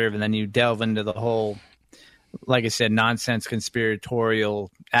Federal Reserve, and then you delve into the whole, like I said, nonsense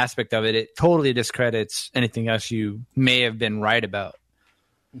conspiratorial aspect of it, it totally discredits anything else you may have been right about.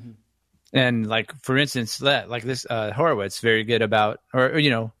 Mm-hmm. And like, for instance, this Horowitz, very good about,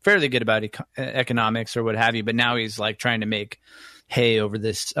 or fairly good about economics or what have you, but now he's like trying to make hay over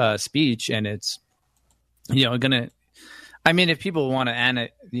this speech, and it's if people want to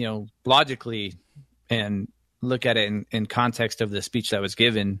logically and look at it in context of the speech that was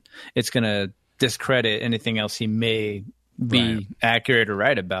given, it's going to discredit anything else he may be accurate or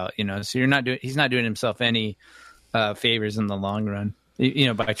right about, so he's not doing himself any favors in the long run,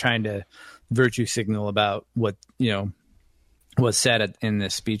 by trying to virtue signal about what, was said in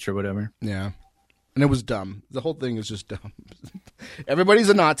this speech or whatever. Yeah. And it was dumb. The whole thing is just dumb. Everybody's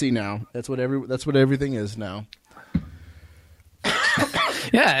a Nazi now. That's what everything is now.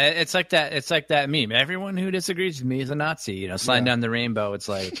 Yeah, it's like that. It's like that meme. Everyone who disagrees with me is a Nazi. Sliding down the rainbow. It's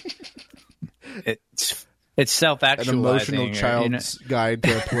like it's self-actualizing. An emotional child's guide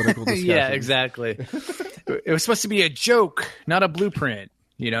to political discussion. Yeah, exactly. It was supposed to be a joke, not a blueprint.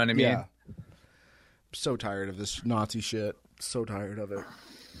 You know what I mean? Yeah. I'm so tired of this Nazi shit. So tired of it.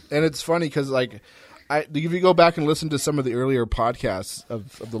 And it's funny because, if you go back and listen to some of the earlier podcasts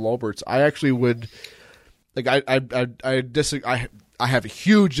of the Lulberts, I actually would, I have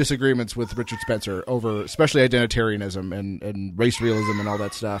huge disagreements with Richard Spencer over, especially identitarianism and race realism and all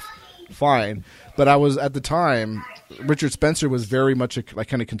that stuff. Fine, but I was at the time. Richard Spencer was very much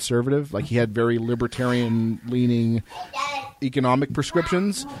kind of conservative. Like, he had very libertarian-leaning economic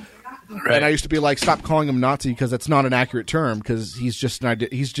prescriptions. Right. And I used to be like, stop calling him Nazi because that's not an accurate term, because he's a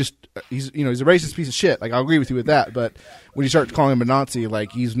racist piece of shit. Like, I'll agree with you with that, but when you start calling him a Nazi,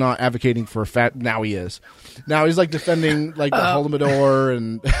 like, he's not advocating for now he is. Now he's defending the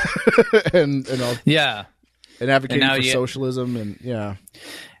Holodomor and all. Yeah. And advocating for socialism and yeah.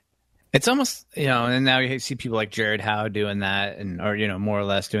 It's almost, and now you see people like Jared Howe doing that, or more or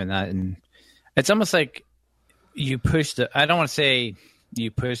less doing that, and it's almost like you push I don't want to say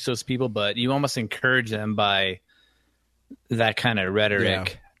you push those people, but you almost encourage them by that kind of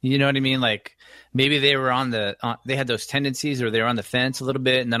rhetoric. Yeah. You know what I mean? Like, maybe they were they had those tendencies, or they were on the fence a little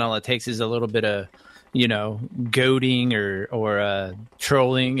bit, and then all it takes is a little bit of, goading or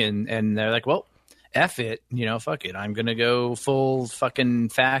trolling, and they're like, well, F it, fuck it. I'm going to go full fucking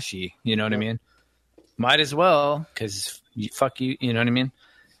fasci. You know what I mean? Might as well, because fuck you. You know what I mean?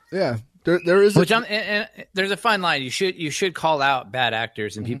 Yeah. There is and there's a fine line. You should call out bad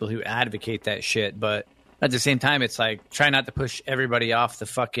actors and people who advocate that shit, but at the same time, it's like, try not to push everybody off the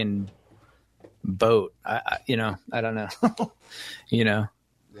fucking boat. I don't know. Yeah.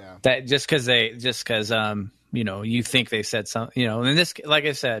 That just because you think they said something, in this, like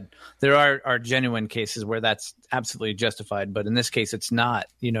I said, there are genuine cases where that's absolutely justified, but in this case, it's not.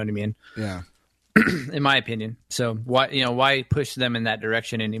 You know what I mean? Yeah. In my opinion. So why push them in that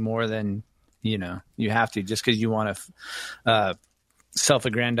direction any more than you have to, just because you want to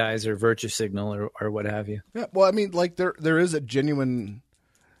self-aggrandize or virtue signal or what have you. Yeah. Well, I mean, there is a genuine,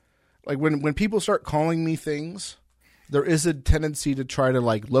 when people start calling me things, there is a tendency to try to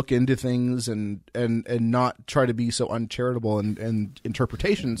look into things and not try to be so uncharitable and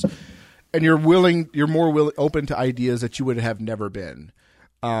interpretations. And you're more open to ideas that you would have never been.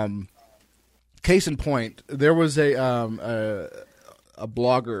 Case in point, there was a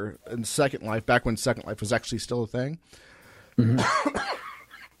blogger in Second Life, back when Second Life was actually still a thing. Mm-hmm.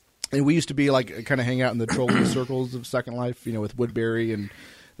 And we used to be kind of hang out in the trolling circles of Second Life, with Woodbury and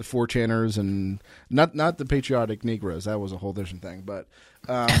the 4chaners, and not the patriotic Negroes. That was a whole different thing, but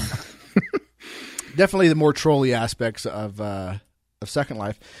definitely the more trolly aspects of Second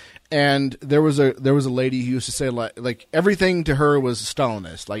Life. And there was a lady who used to say like everything to her was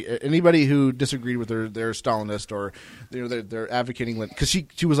Stalinist. Like, anybody who disagreed with her, they're Stalinist, or they're advocating, because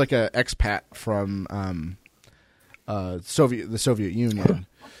she was like a expat from the Soviet Union,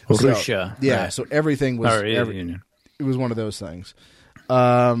 Russia. So, yeah, right. So everything was it was one of those things.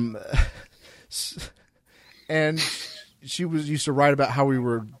 And she used to write about how we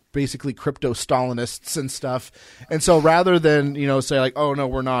were basically crypto-Stalinists and stuff. And so rather than, say oh no,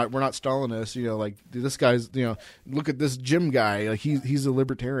 we're not Stalinists, this guy's, look at this Jim guy, he's a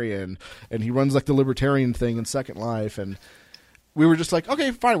libertarian and he runs the libertarian thing in Second Life. And we were just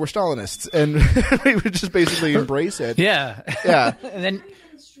okay, fine, we're Stalinists. And we would just basically embrace it. Yeah. Yeah. And then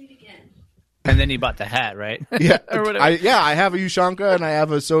And then you bought the hat, right? Yeah, or whatever. I have a Ushanka and I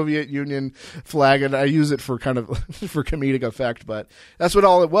have a Soviet Union flag, and I use it for kind of for comedic effect. But that's what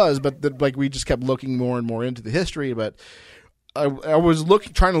all it was. But like we just kept looking more and more into the history. But I was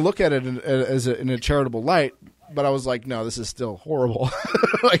trying to look at it in a charitable light. But I was like, no, this is still horrible.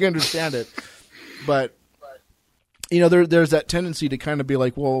 I understand it, but there's that tendency to kind of be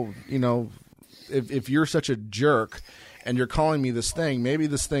like, well, if you're such a jerk and you're calling me this thing, maybe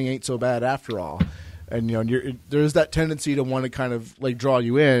this thing ain't so bad after all. And there's that tendency to want to kind of like draw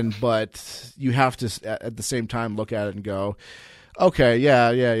you in, but you have to at the same time look at it and go, okay,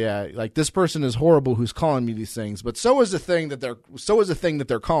 yeah. Like this person is horrible who's calling me these things, but so is the thing that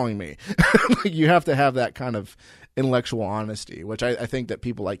they're calling me. Like, you have to have that kind of intellectual honesty, which I think that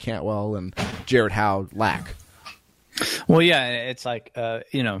people like Cantwell and Jared Howe lack. Well, yeah, it's like,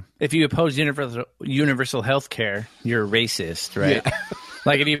 if you oppose universal health care, you're racist, right? Yeah.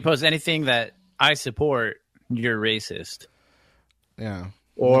 Like, if you oppose anything that I support, you're racist. Yeah.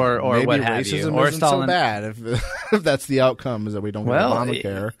 Or maybe what have you. Or isn't so bad if that's the outcome, is that we don't get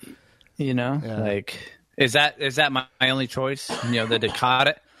Obamacare. Like, is that my only choice? The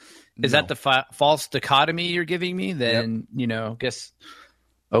dichotomy? Is that the false dichotomy you're giving me? Then, guess,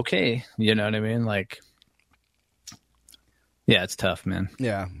 okay. You know what I mean? Like... Yeah, it's tough, man.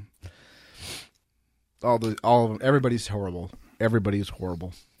 Yeah. All of them. Everybody's horrible. Everybody's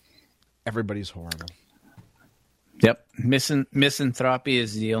horrible. Yep. Misanthropy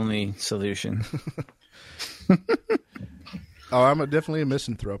is the only solution. Oh, I'm definitely a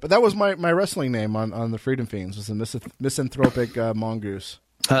misanthrope. But that was my wrestling name on the Freedom Fiends, was the misanthropic mongoose.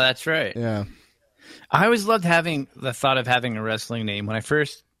 Oh, that's right. Yeah. I always loved having the thought of having a wrestling name. When I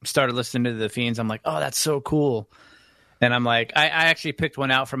first started listening to the Fiends, I'm like, oh, that's so cool. And I'm like, I actually picked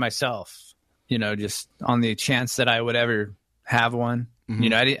one out for myself, just on the chance that I would ever have one.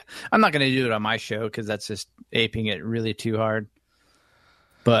 Mm-hmm. I'm not going to do it on my show because that's just aping it really too hard.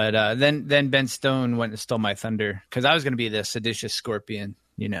 But then Ben Stone went and stole my thunder because I was going to be the seditious scorpion,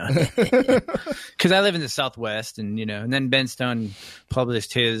 because I live in the Southwest, and and then Ben Stone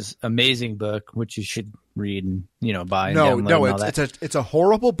published his amazing book, which you should read and buy. It's a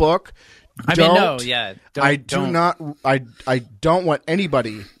horrible book. I don't want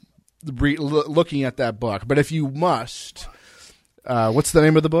anybody looking at that book. But if you must, what's the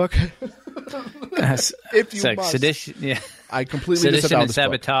name of the book? If you must, sedition. Yeah, I completely sedition and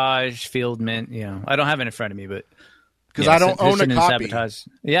sabotage, field mint. I don't have it in front of me, but because I don't own a copy. Sabotage.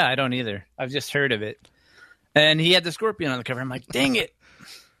 Yeah, I don't either. I've just heard of it, and he had the scorpion on the cover. I'm like, dang it!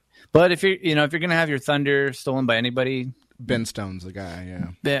 But if you're gonna have your thunder stolen by anybody. Ben Stone's the guy,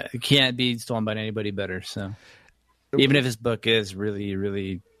 yeah. It can't be stolen by anybody better. So, even if his book is really,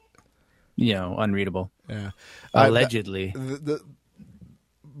 really, unreadable, yeah, allegedly.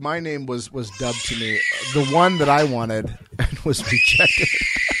 My name was dubbed to me. The one that I wanted was rejected.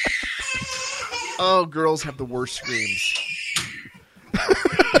 Oh, girls have the worst screams.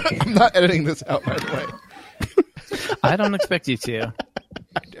 I'm not editing this out, by the way. I don't expect you to.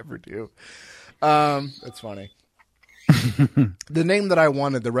 I never do. That's funny. The name that I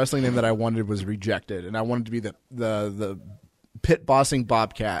wanted, the wrestling name that I wanted, was rejected, and I wanted to be the pit bossing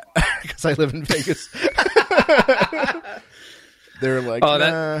Bobcat because I live in Vegas. They're like,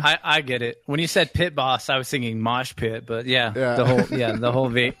 nah. I get it. When you said pit boss, I was thinking mosh pit, but the whole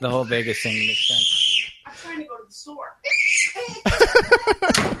Vegas thing makes sense. I'm trying to go to the store.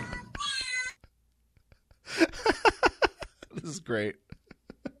 This is great.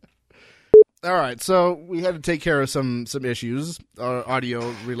 All right, so we had to take care of some issues,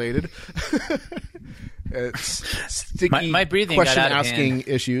 audio related. It's sticky my breathing question got out of asking hand.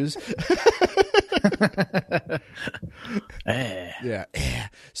 Issues. Yeah.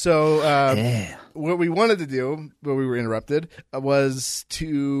 So what we wanted to do, but we were interrupted, was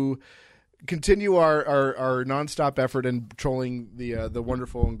to continue our nonstop effort in trolling the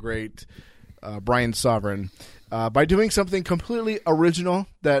wonderful and great Brian Sovereign. By doing something completely original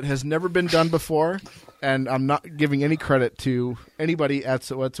that has never been done before, and I'm not giving any credit to anybody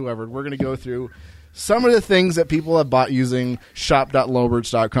whatsoever. We're going to go through some of the things that people have bought using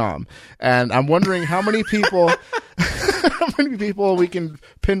shop.lowbirds.com, and I'm wondering how many people we can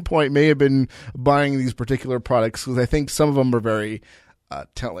pinpoint may have been buying these particular products, because I think some of them are very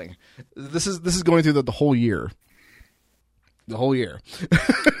telling. This is going through the whole year. The whole year.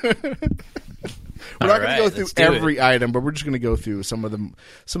 We're not going to go through every item, but we're just going to go through some of the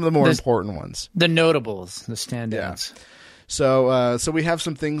more important ones. The notables, the standouts. Yeah. So we have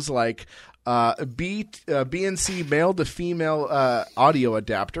some things like BNC male to female audio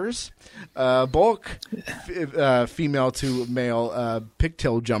adapters, bulk female to male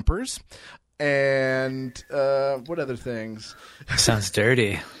pigtail jumpers, And what other things? Sounds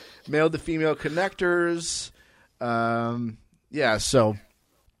dirty. Male to female connectors. Yeah, so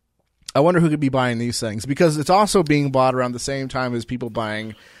I wonder who could be buying these things, because it's also being bought around the same time as people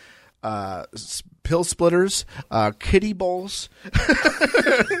buying pill splitters, kiddie bowls.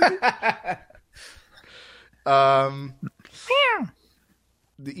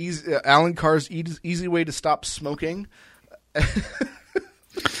 The Alan Carr's easy way to stop smoking.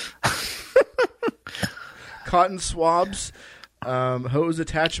 Cotton swabs, hose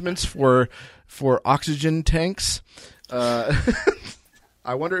attachments for oxygen tanks.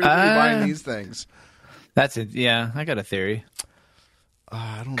 I wonder who could be buying these things. That's it. Yeah, I got a theory.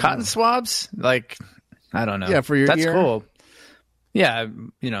 I don't Cotton know. swabs, like, I don't know. Yeah, for your That's ear? cool. Yeah,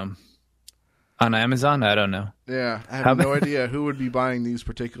 on Amazon, I don't know. Yeah, I have no idea who would be buying these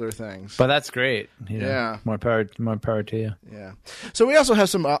particular things. But that's great. Yeah. More power to you. Yeah. So we also have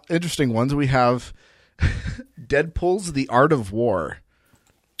some interesting ones. We have Deadpool's The Art of War.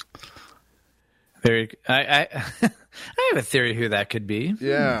 Very. I have a theory who that could be.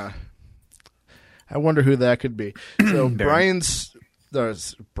 Yeah. I wonder who that could be. So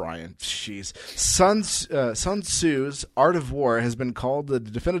Sun Tzu's Art of War has been called the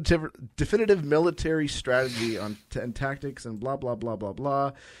definitive military strategy on and tactics and blah blah blah blah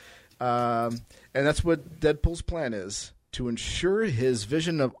blah. And that's what Deadpool's plan is, to ensure his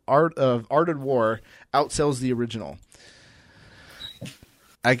vision of art of war outsells the original.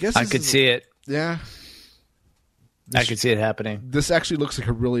 I guess I could see it. Yeah. I could see it happening. This actually looks like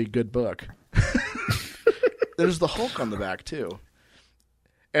a really good book. There's the Hulk on the back too.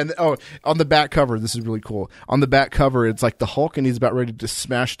 And on the back cover, this is really cool. On the back cover, it's like the Hulk, and he's about ready to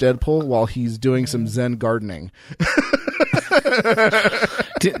smash Deadpool while he's doing some Zen gardening.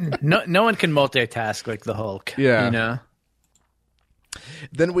 No one can multitask like the Hulk. Yeah.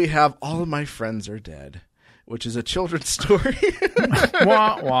 Then we have All of My Friends Are Dead, which is a children's story.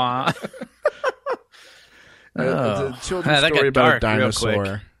 Wah wah. It's a children's story about a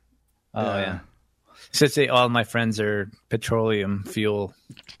dinosaur. Oh yeah. Should say all my friends are petroleum fuel.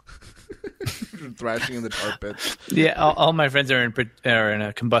 Thrashing in the tar pits. Yeah, all my friends are in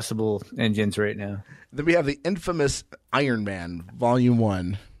combustible engines right now. Then we have the infamous Iron Man, Volume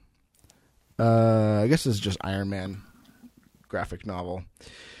 1. I guess this is just Iron Man graphic novel.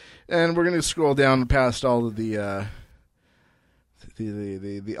 And we're going to scroll down past all of the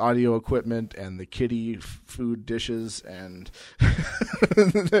audio equipment and the kiddie food dishes and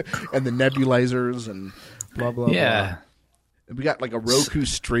and the nebulizers and blah blah blah. We got like a Roku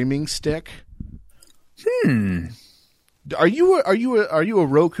streaming stick. Are you a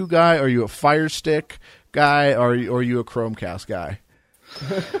Roku guy? Are you a Fire Stick guy? Or are you a Chromecast guy?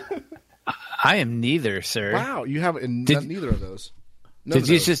 I am neither, sir. Wow, you have neither of those. Did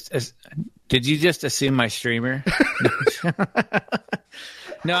you just assume my streamer?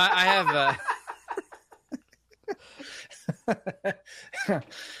 No, I have.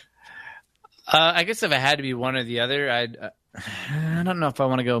 I guess if I had to be one or the other, I don't know if I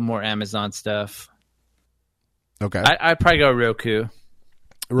want to go more Amazon stuff. Okay, I'd probably go Roku.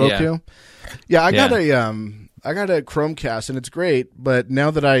 Roku, yeah. I got a Chromecast and it's great. But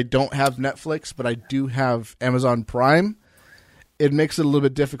now that I don't have Netflix, but I do have Amazon Prime, it makes it a little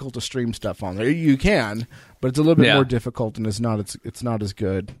bit difficult to stream stuff on there. You can, but it's a little bit more difficult, and it's not as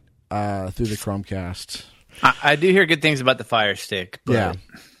good through the Chromecast. I do hear good things about the Fire Stick. But,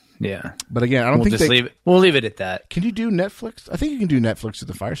 yeah. But again, I don't think we'll leave it at that. Can you do Netflix? I think you can do Netflix with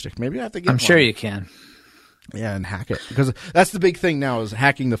the Fire Stick. Maybe I have to get I'm one. sure you can. Yeah, and hack it, because that's the big thing now, is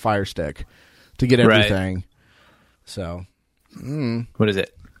hacking the Fire Stick to get everything. Right. So, what is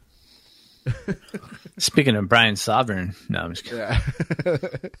it? Speaking of Brian Sovereign, no, I'm just kidding. Yeah.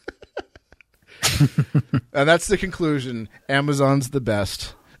 And that's the conclusion. Amazon's the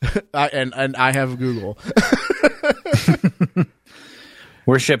best. And I have Google.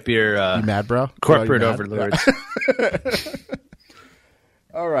 Worship your you mad, bro? Corporate overlords.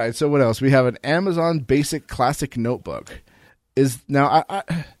 All right. So what else? We have an Amazon Basic Classic Notebook.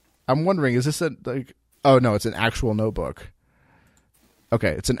 I'm wondering, is this Oh no, it's an actual notebook. Okay,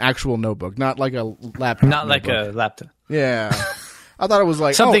 it's an actual notebook, not like a laptop. Not like a laptop. Yeah. I thought it was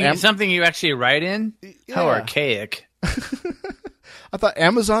like something you actually write in. Yeah. How archaic. I thought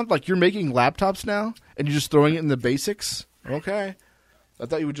Amazon, like, you're making laptops now and you're just throwing it in the basics. Okay. I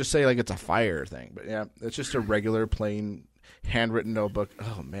thought you would just say like it's a Fire thing, but yeah, it's just a regular plain handwritten notebook.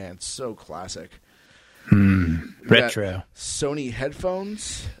 Oh man, it's so classic. Retro. Sony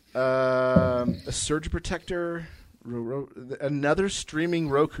headphones, a surge protector, another streaming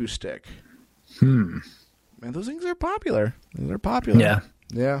Roku stick. Man, those things are popular. Yeah.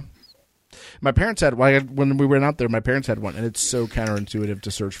 Yeah. My parents had when we went out there. My parents had one, and it's so counterintuitive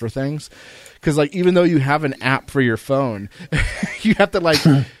to search for things because, like, even though you have an app for your phone, you have to like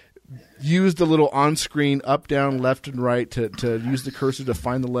use the little on-screen up, down, left, and right to use the cursor to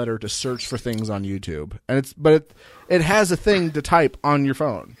find the letter to search for things on YouTube. And it has a thing to type on your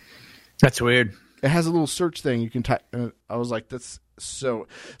phone. That's weird. It has a little search thing you can type. And I was like, that's so.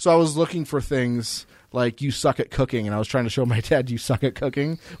 So I was looking for things. Like, you suck at cooking, and I was trying to show my dad you suck at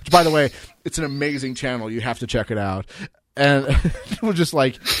cooking, which, by the way, it's an amazing channel. You have to check it out. And it was just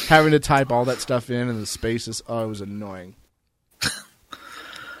like having to type all that stuff in, and the spaces. It was annoying.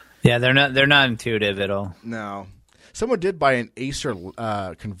 Yeah, they're not intuitive at all. No. Someone did buy an Acer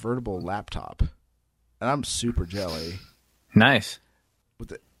convertible laptop, and I'm super jelly. Nice. With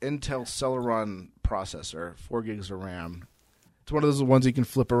the Intel Celeron processor, 4 gigs of RAM. It's one of those ones you can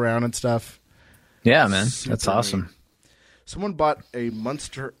flip around and stuff. Yeah, man. That's awesome. Neat. Someone bought a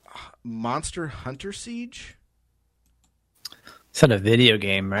Monster Hunter Siege. It's not a video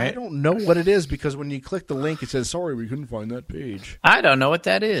game, right? I don't know what it is because when you click the link, it says, sorry, we couldn't find that page. I don't know what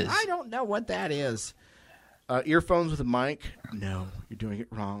that is. I don't know what that is. Earphones with a mic? No, you're doing it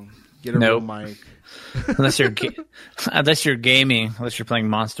wrong. Get a real mic. unless you're gaming, unless you're playing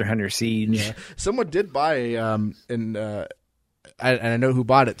Monster Hunter Siege. Yeah. Someone did buy I know who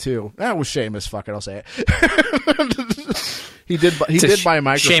bought it too. That was Seamus. Fuck it, I'll say it. He did buy a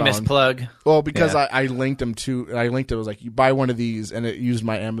microphone. Seamus plug. Well, because I linked him to. I linked it. It was like, you buy one of these, and it used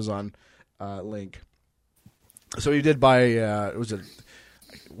my Amazon link. So he did buy. It was a.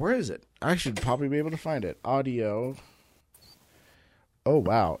 Where is it? I should probably be able to find it. Audio. Oh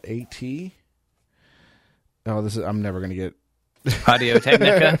wow, AT. Oh, this is. I'm never gonna get. Audio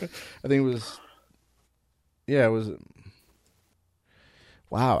Technica. I think it was. Yeah, it was.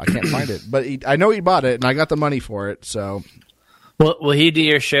 Wow, I can't find it, but I know he bought it, and I got the money for it. So, will he do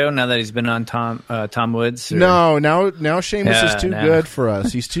your show now that he's been on Tom Woods? Or? No, now Seamus is too good for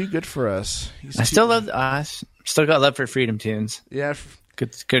us. He's too good for us. Still got love for Freedom Tunes. Yeah,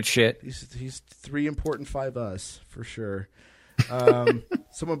 good shit. He's 3 important 5 us for sure.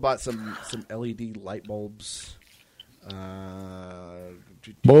 Someone bought some LED light bulbs.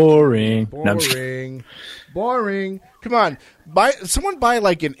 Boring. Boring. Come on, someone buy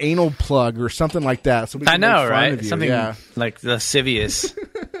like an anal plug or something like that. So we can I know, make fun right? of you. Something like lascivious.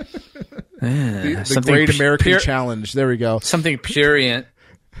 the Great American Challenge. There we go. Something purient.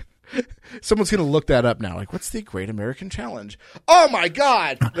 Someone's gonna look that up now. Like, what's the Great American Challenge? Oh my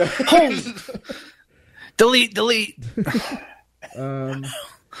God! Delete.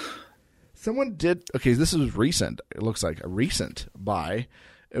 Someone did. Okay, this is recent. It looks like a recent buy.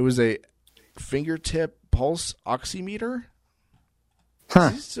 It was a fingertip pulse oximeter. Huh.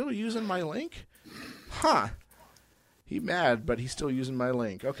 Is he still using my link? Huh. He mad, but he's still using my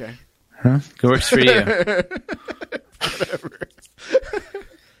link. Okay. Huh? It works for you. Whatever.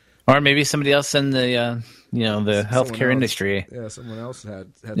 Or maybe somebody else in the the healthcare industry. Yeah, someone else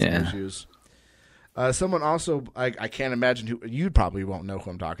had some issues. Someone also, I can't imagine who, you probably won't know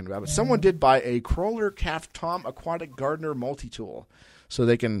who I'm talking about, but someone did buy a Crawler Calf Tom Aquatic Gardener multi-tool so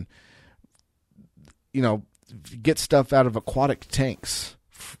they can, get stuff out of aquatic tanks,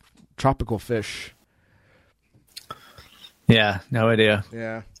 tropical fish. Yeah, no idea.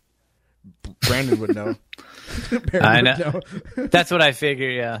 Yeah. Brandon would know. I know. That's what I figure,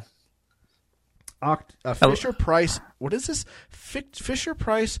 yeah. Fisher Price, what is this? Fisher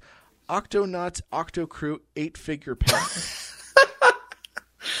Price Octonauts Octocrew 8-figure pack.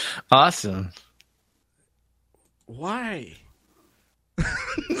 Awesome. Why?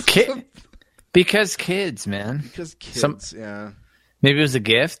 Because kids, man. Because kids, yeah. Maybe it was a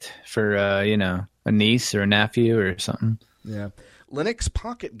gift for, a niece or a nephew or something. Yeah. Linux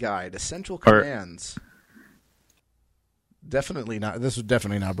Pocket Guide, Essential Commands. Definitely not. This was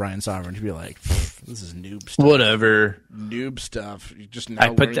definitely not Brian Sovereign to be like, this is noob stuff. Whatever. Noob stuff. You just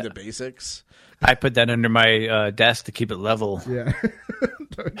now learning the basics. I put that under my desk to keep it level. Yeah.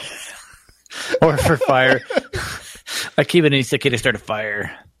 Or for fire. I keep it in case to start a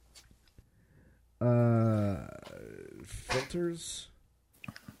fire. Filters.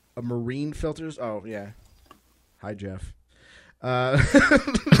 Marine filters. Oh, yeah. Hi, Jeff.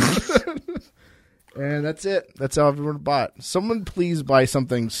 And that's it. That's all everyone bought. Someone please buy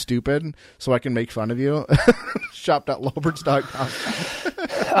something stupid so I can make fun of you.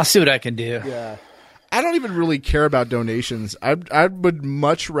 Shop.lowbirds.com. I'll see what I can do. Yeah. I don't even really care about donations. I would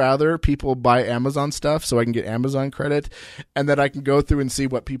much rather people buy Amazon stuff so I can get Amazon credit and that I can go through and see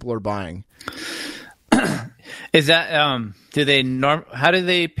what people are buying. Is that how do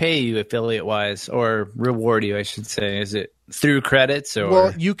they pay you affiliate wise or reward you, I should say? Is it through credits, or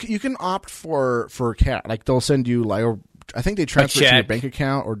well, you can opt for cash. Like they'll send you like, or I think they transfer it to your bank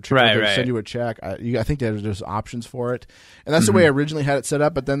account, or send you a check. I think there's options for it, and that's the way I originally had it set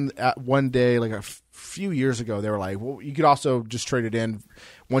up. But then one day, like a few years ago, they were like, well, you could also just trade it in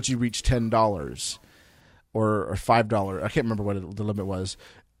once you reach $10 or $5. I can't remember what the limit was.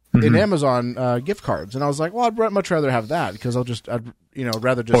 In Amazon gift cards, and I was like, well, I'd much rather have that because I'd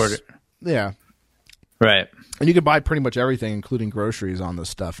rather just order. Yeah, right. And you can buy pretty much everything, including groceries, on this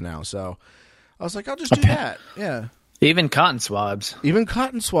stuff now. So I was like, I'll just do that. Yeah, even cotton swabs,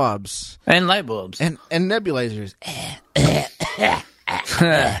 and light bulbs, and nebulizers.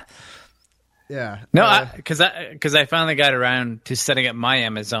 Yeah. No, because I finally got around to setting up my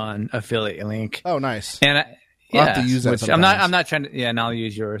Amazon affiliate link. Oh, nice. And I'll have to use that. I'm not trying to. Yeah, and I'll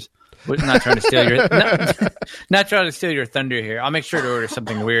use yours. I'm not trying to steal your. Not trying to steal your thunder here. I'll make sure to order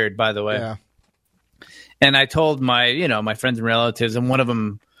something weird. By the way. Yeah. And I told my friends and relatives, and one of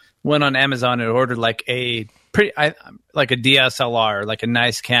them went on Amazon and ordered like a DSLR, like a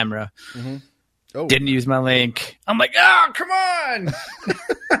nice camera. Mm-hmm. Oh. Didn't use my link. I'm like, come on!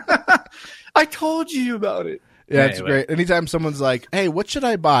 I told you about it. Yeah, it's great. Anytime someone's like, "Hey, what should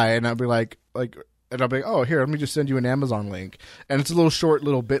I buy?" and I'll be like, "Oh, here, let me just send you an Amazon link." And it's a little short,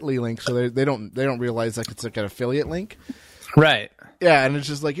 little Bitly link, so they don't realize like it's like an affiliate link, right? Yeah, and it's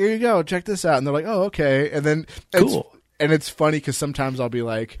just like, here you go, check this out, and they're like, "Oh, okay," and then cool. And it's funny because sometimes I'll be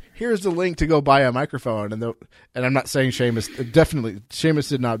like, "Here's the link to go buy a microphone," and I'm not saying Seamus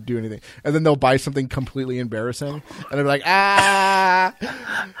did not do anything, and then they'll buy something completely embarrassing, and they're like, I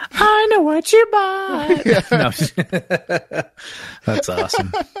know what you buy. No. That's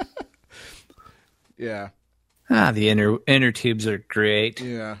awesome. Yeah. The inner tubes are great.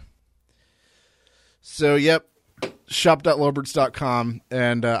 Yeah. So, yep. Shop.lowbirds.com,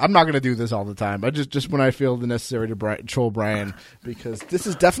 and I'm not going to do this all the time. I just when I feel the necessary to troll Brian, because this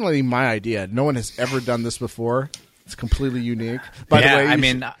is definitely my idea. No one has ever done this before. It's completely unique. By the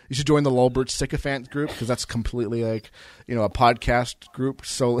way, you should join the Lowbirds Sycophant group, because that's completely like, a podcast group.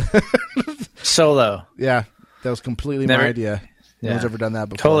 Solo. Yeah, that was completely my idea. No one's ever done that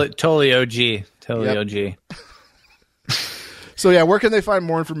before. Totally OG. OG. So, yeah, where can they find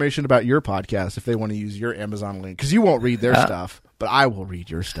more information about your podcast if they want to use your Amazon link? Because you won't read their stuff, but I will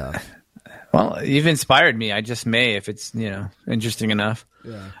read your stuff. Well, you've inspired me. I just may if it's, interesting enough.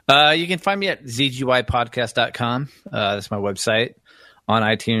 Yeah. You can find me at zgypodcast.com. That's my website. On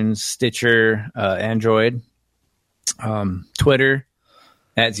iTunes, Stitcher, Android, Twitter,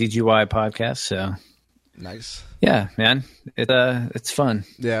 at ZGY Podcast. So nice. Yeah, man. It's fun.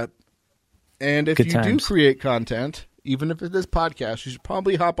 Yeah. And if you do create content, even if it is podcast, you should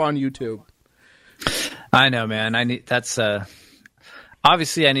probably hop on YouTube. I know, man.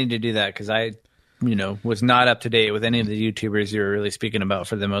 Obviously I need to do that because I, was not up to date with any of the YouTubers you were really speaking about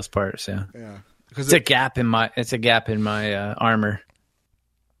for the most part. So yeah, it's a gap in my armor.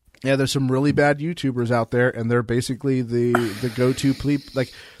 Yeah, there's some really bad YouTubers out there, and they're basically the go-to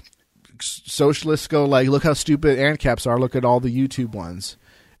like socialists go like, look how stupid ANCAPs are. Look at all the YouTube ones,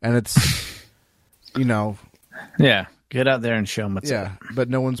 and it's Yeah, get out there and show them what's up. Yeah, but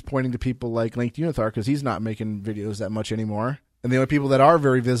no one's pointing to people like Linked Unithar because he's not making videos that much anymore. And the only people that are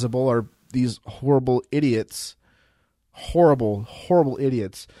very visible are these horrible idiots. Horrible, horrible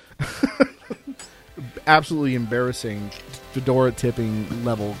idiots. Absolutely embarrassing, fedora tipping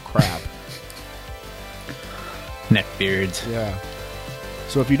level crap. Neckbeards. Yeah.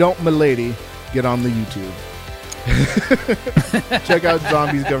 So if you don't, milady, get on the YouTube. Check out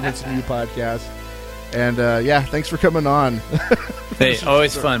Zombies Government's new podcast. And, thanks for coming on. Hey,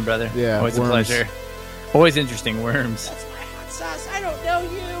 always fun, brother. Yeah, always a pleasure. Always interesting. Worms. That's my hot sauce. I don't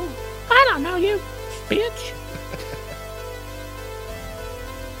know you, bitch.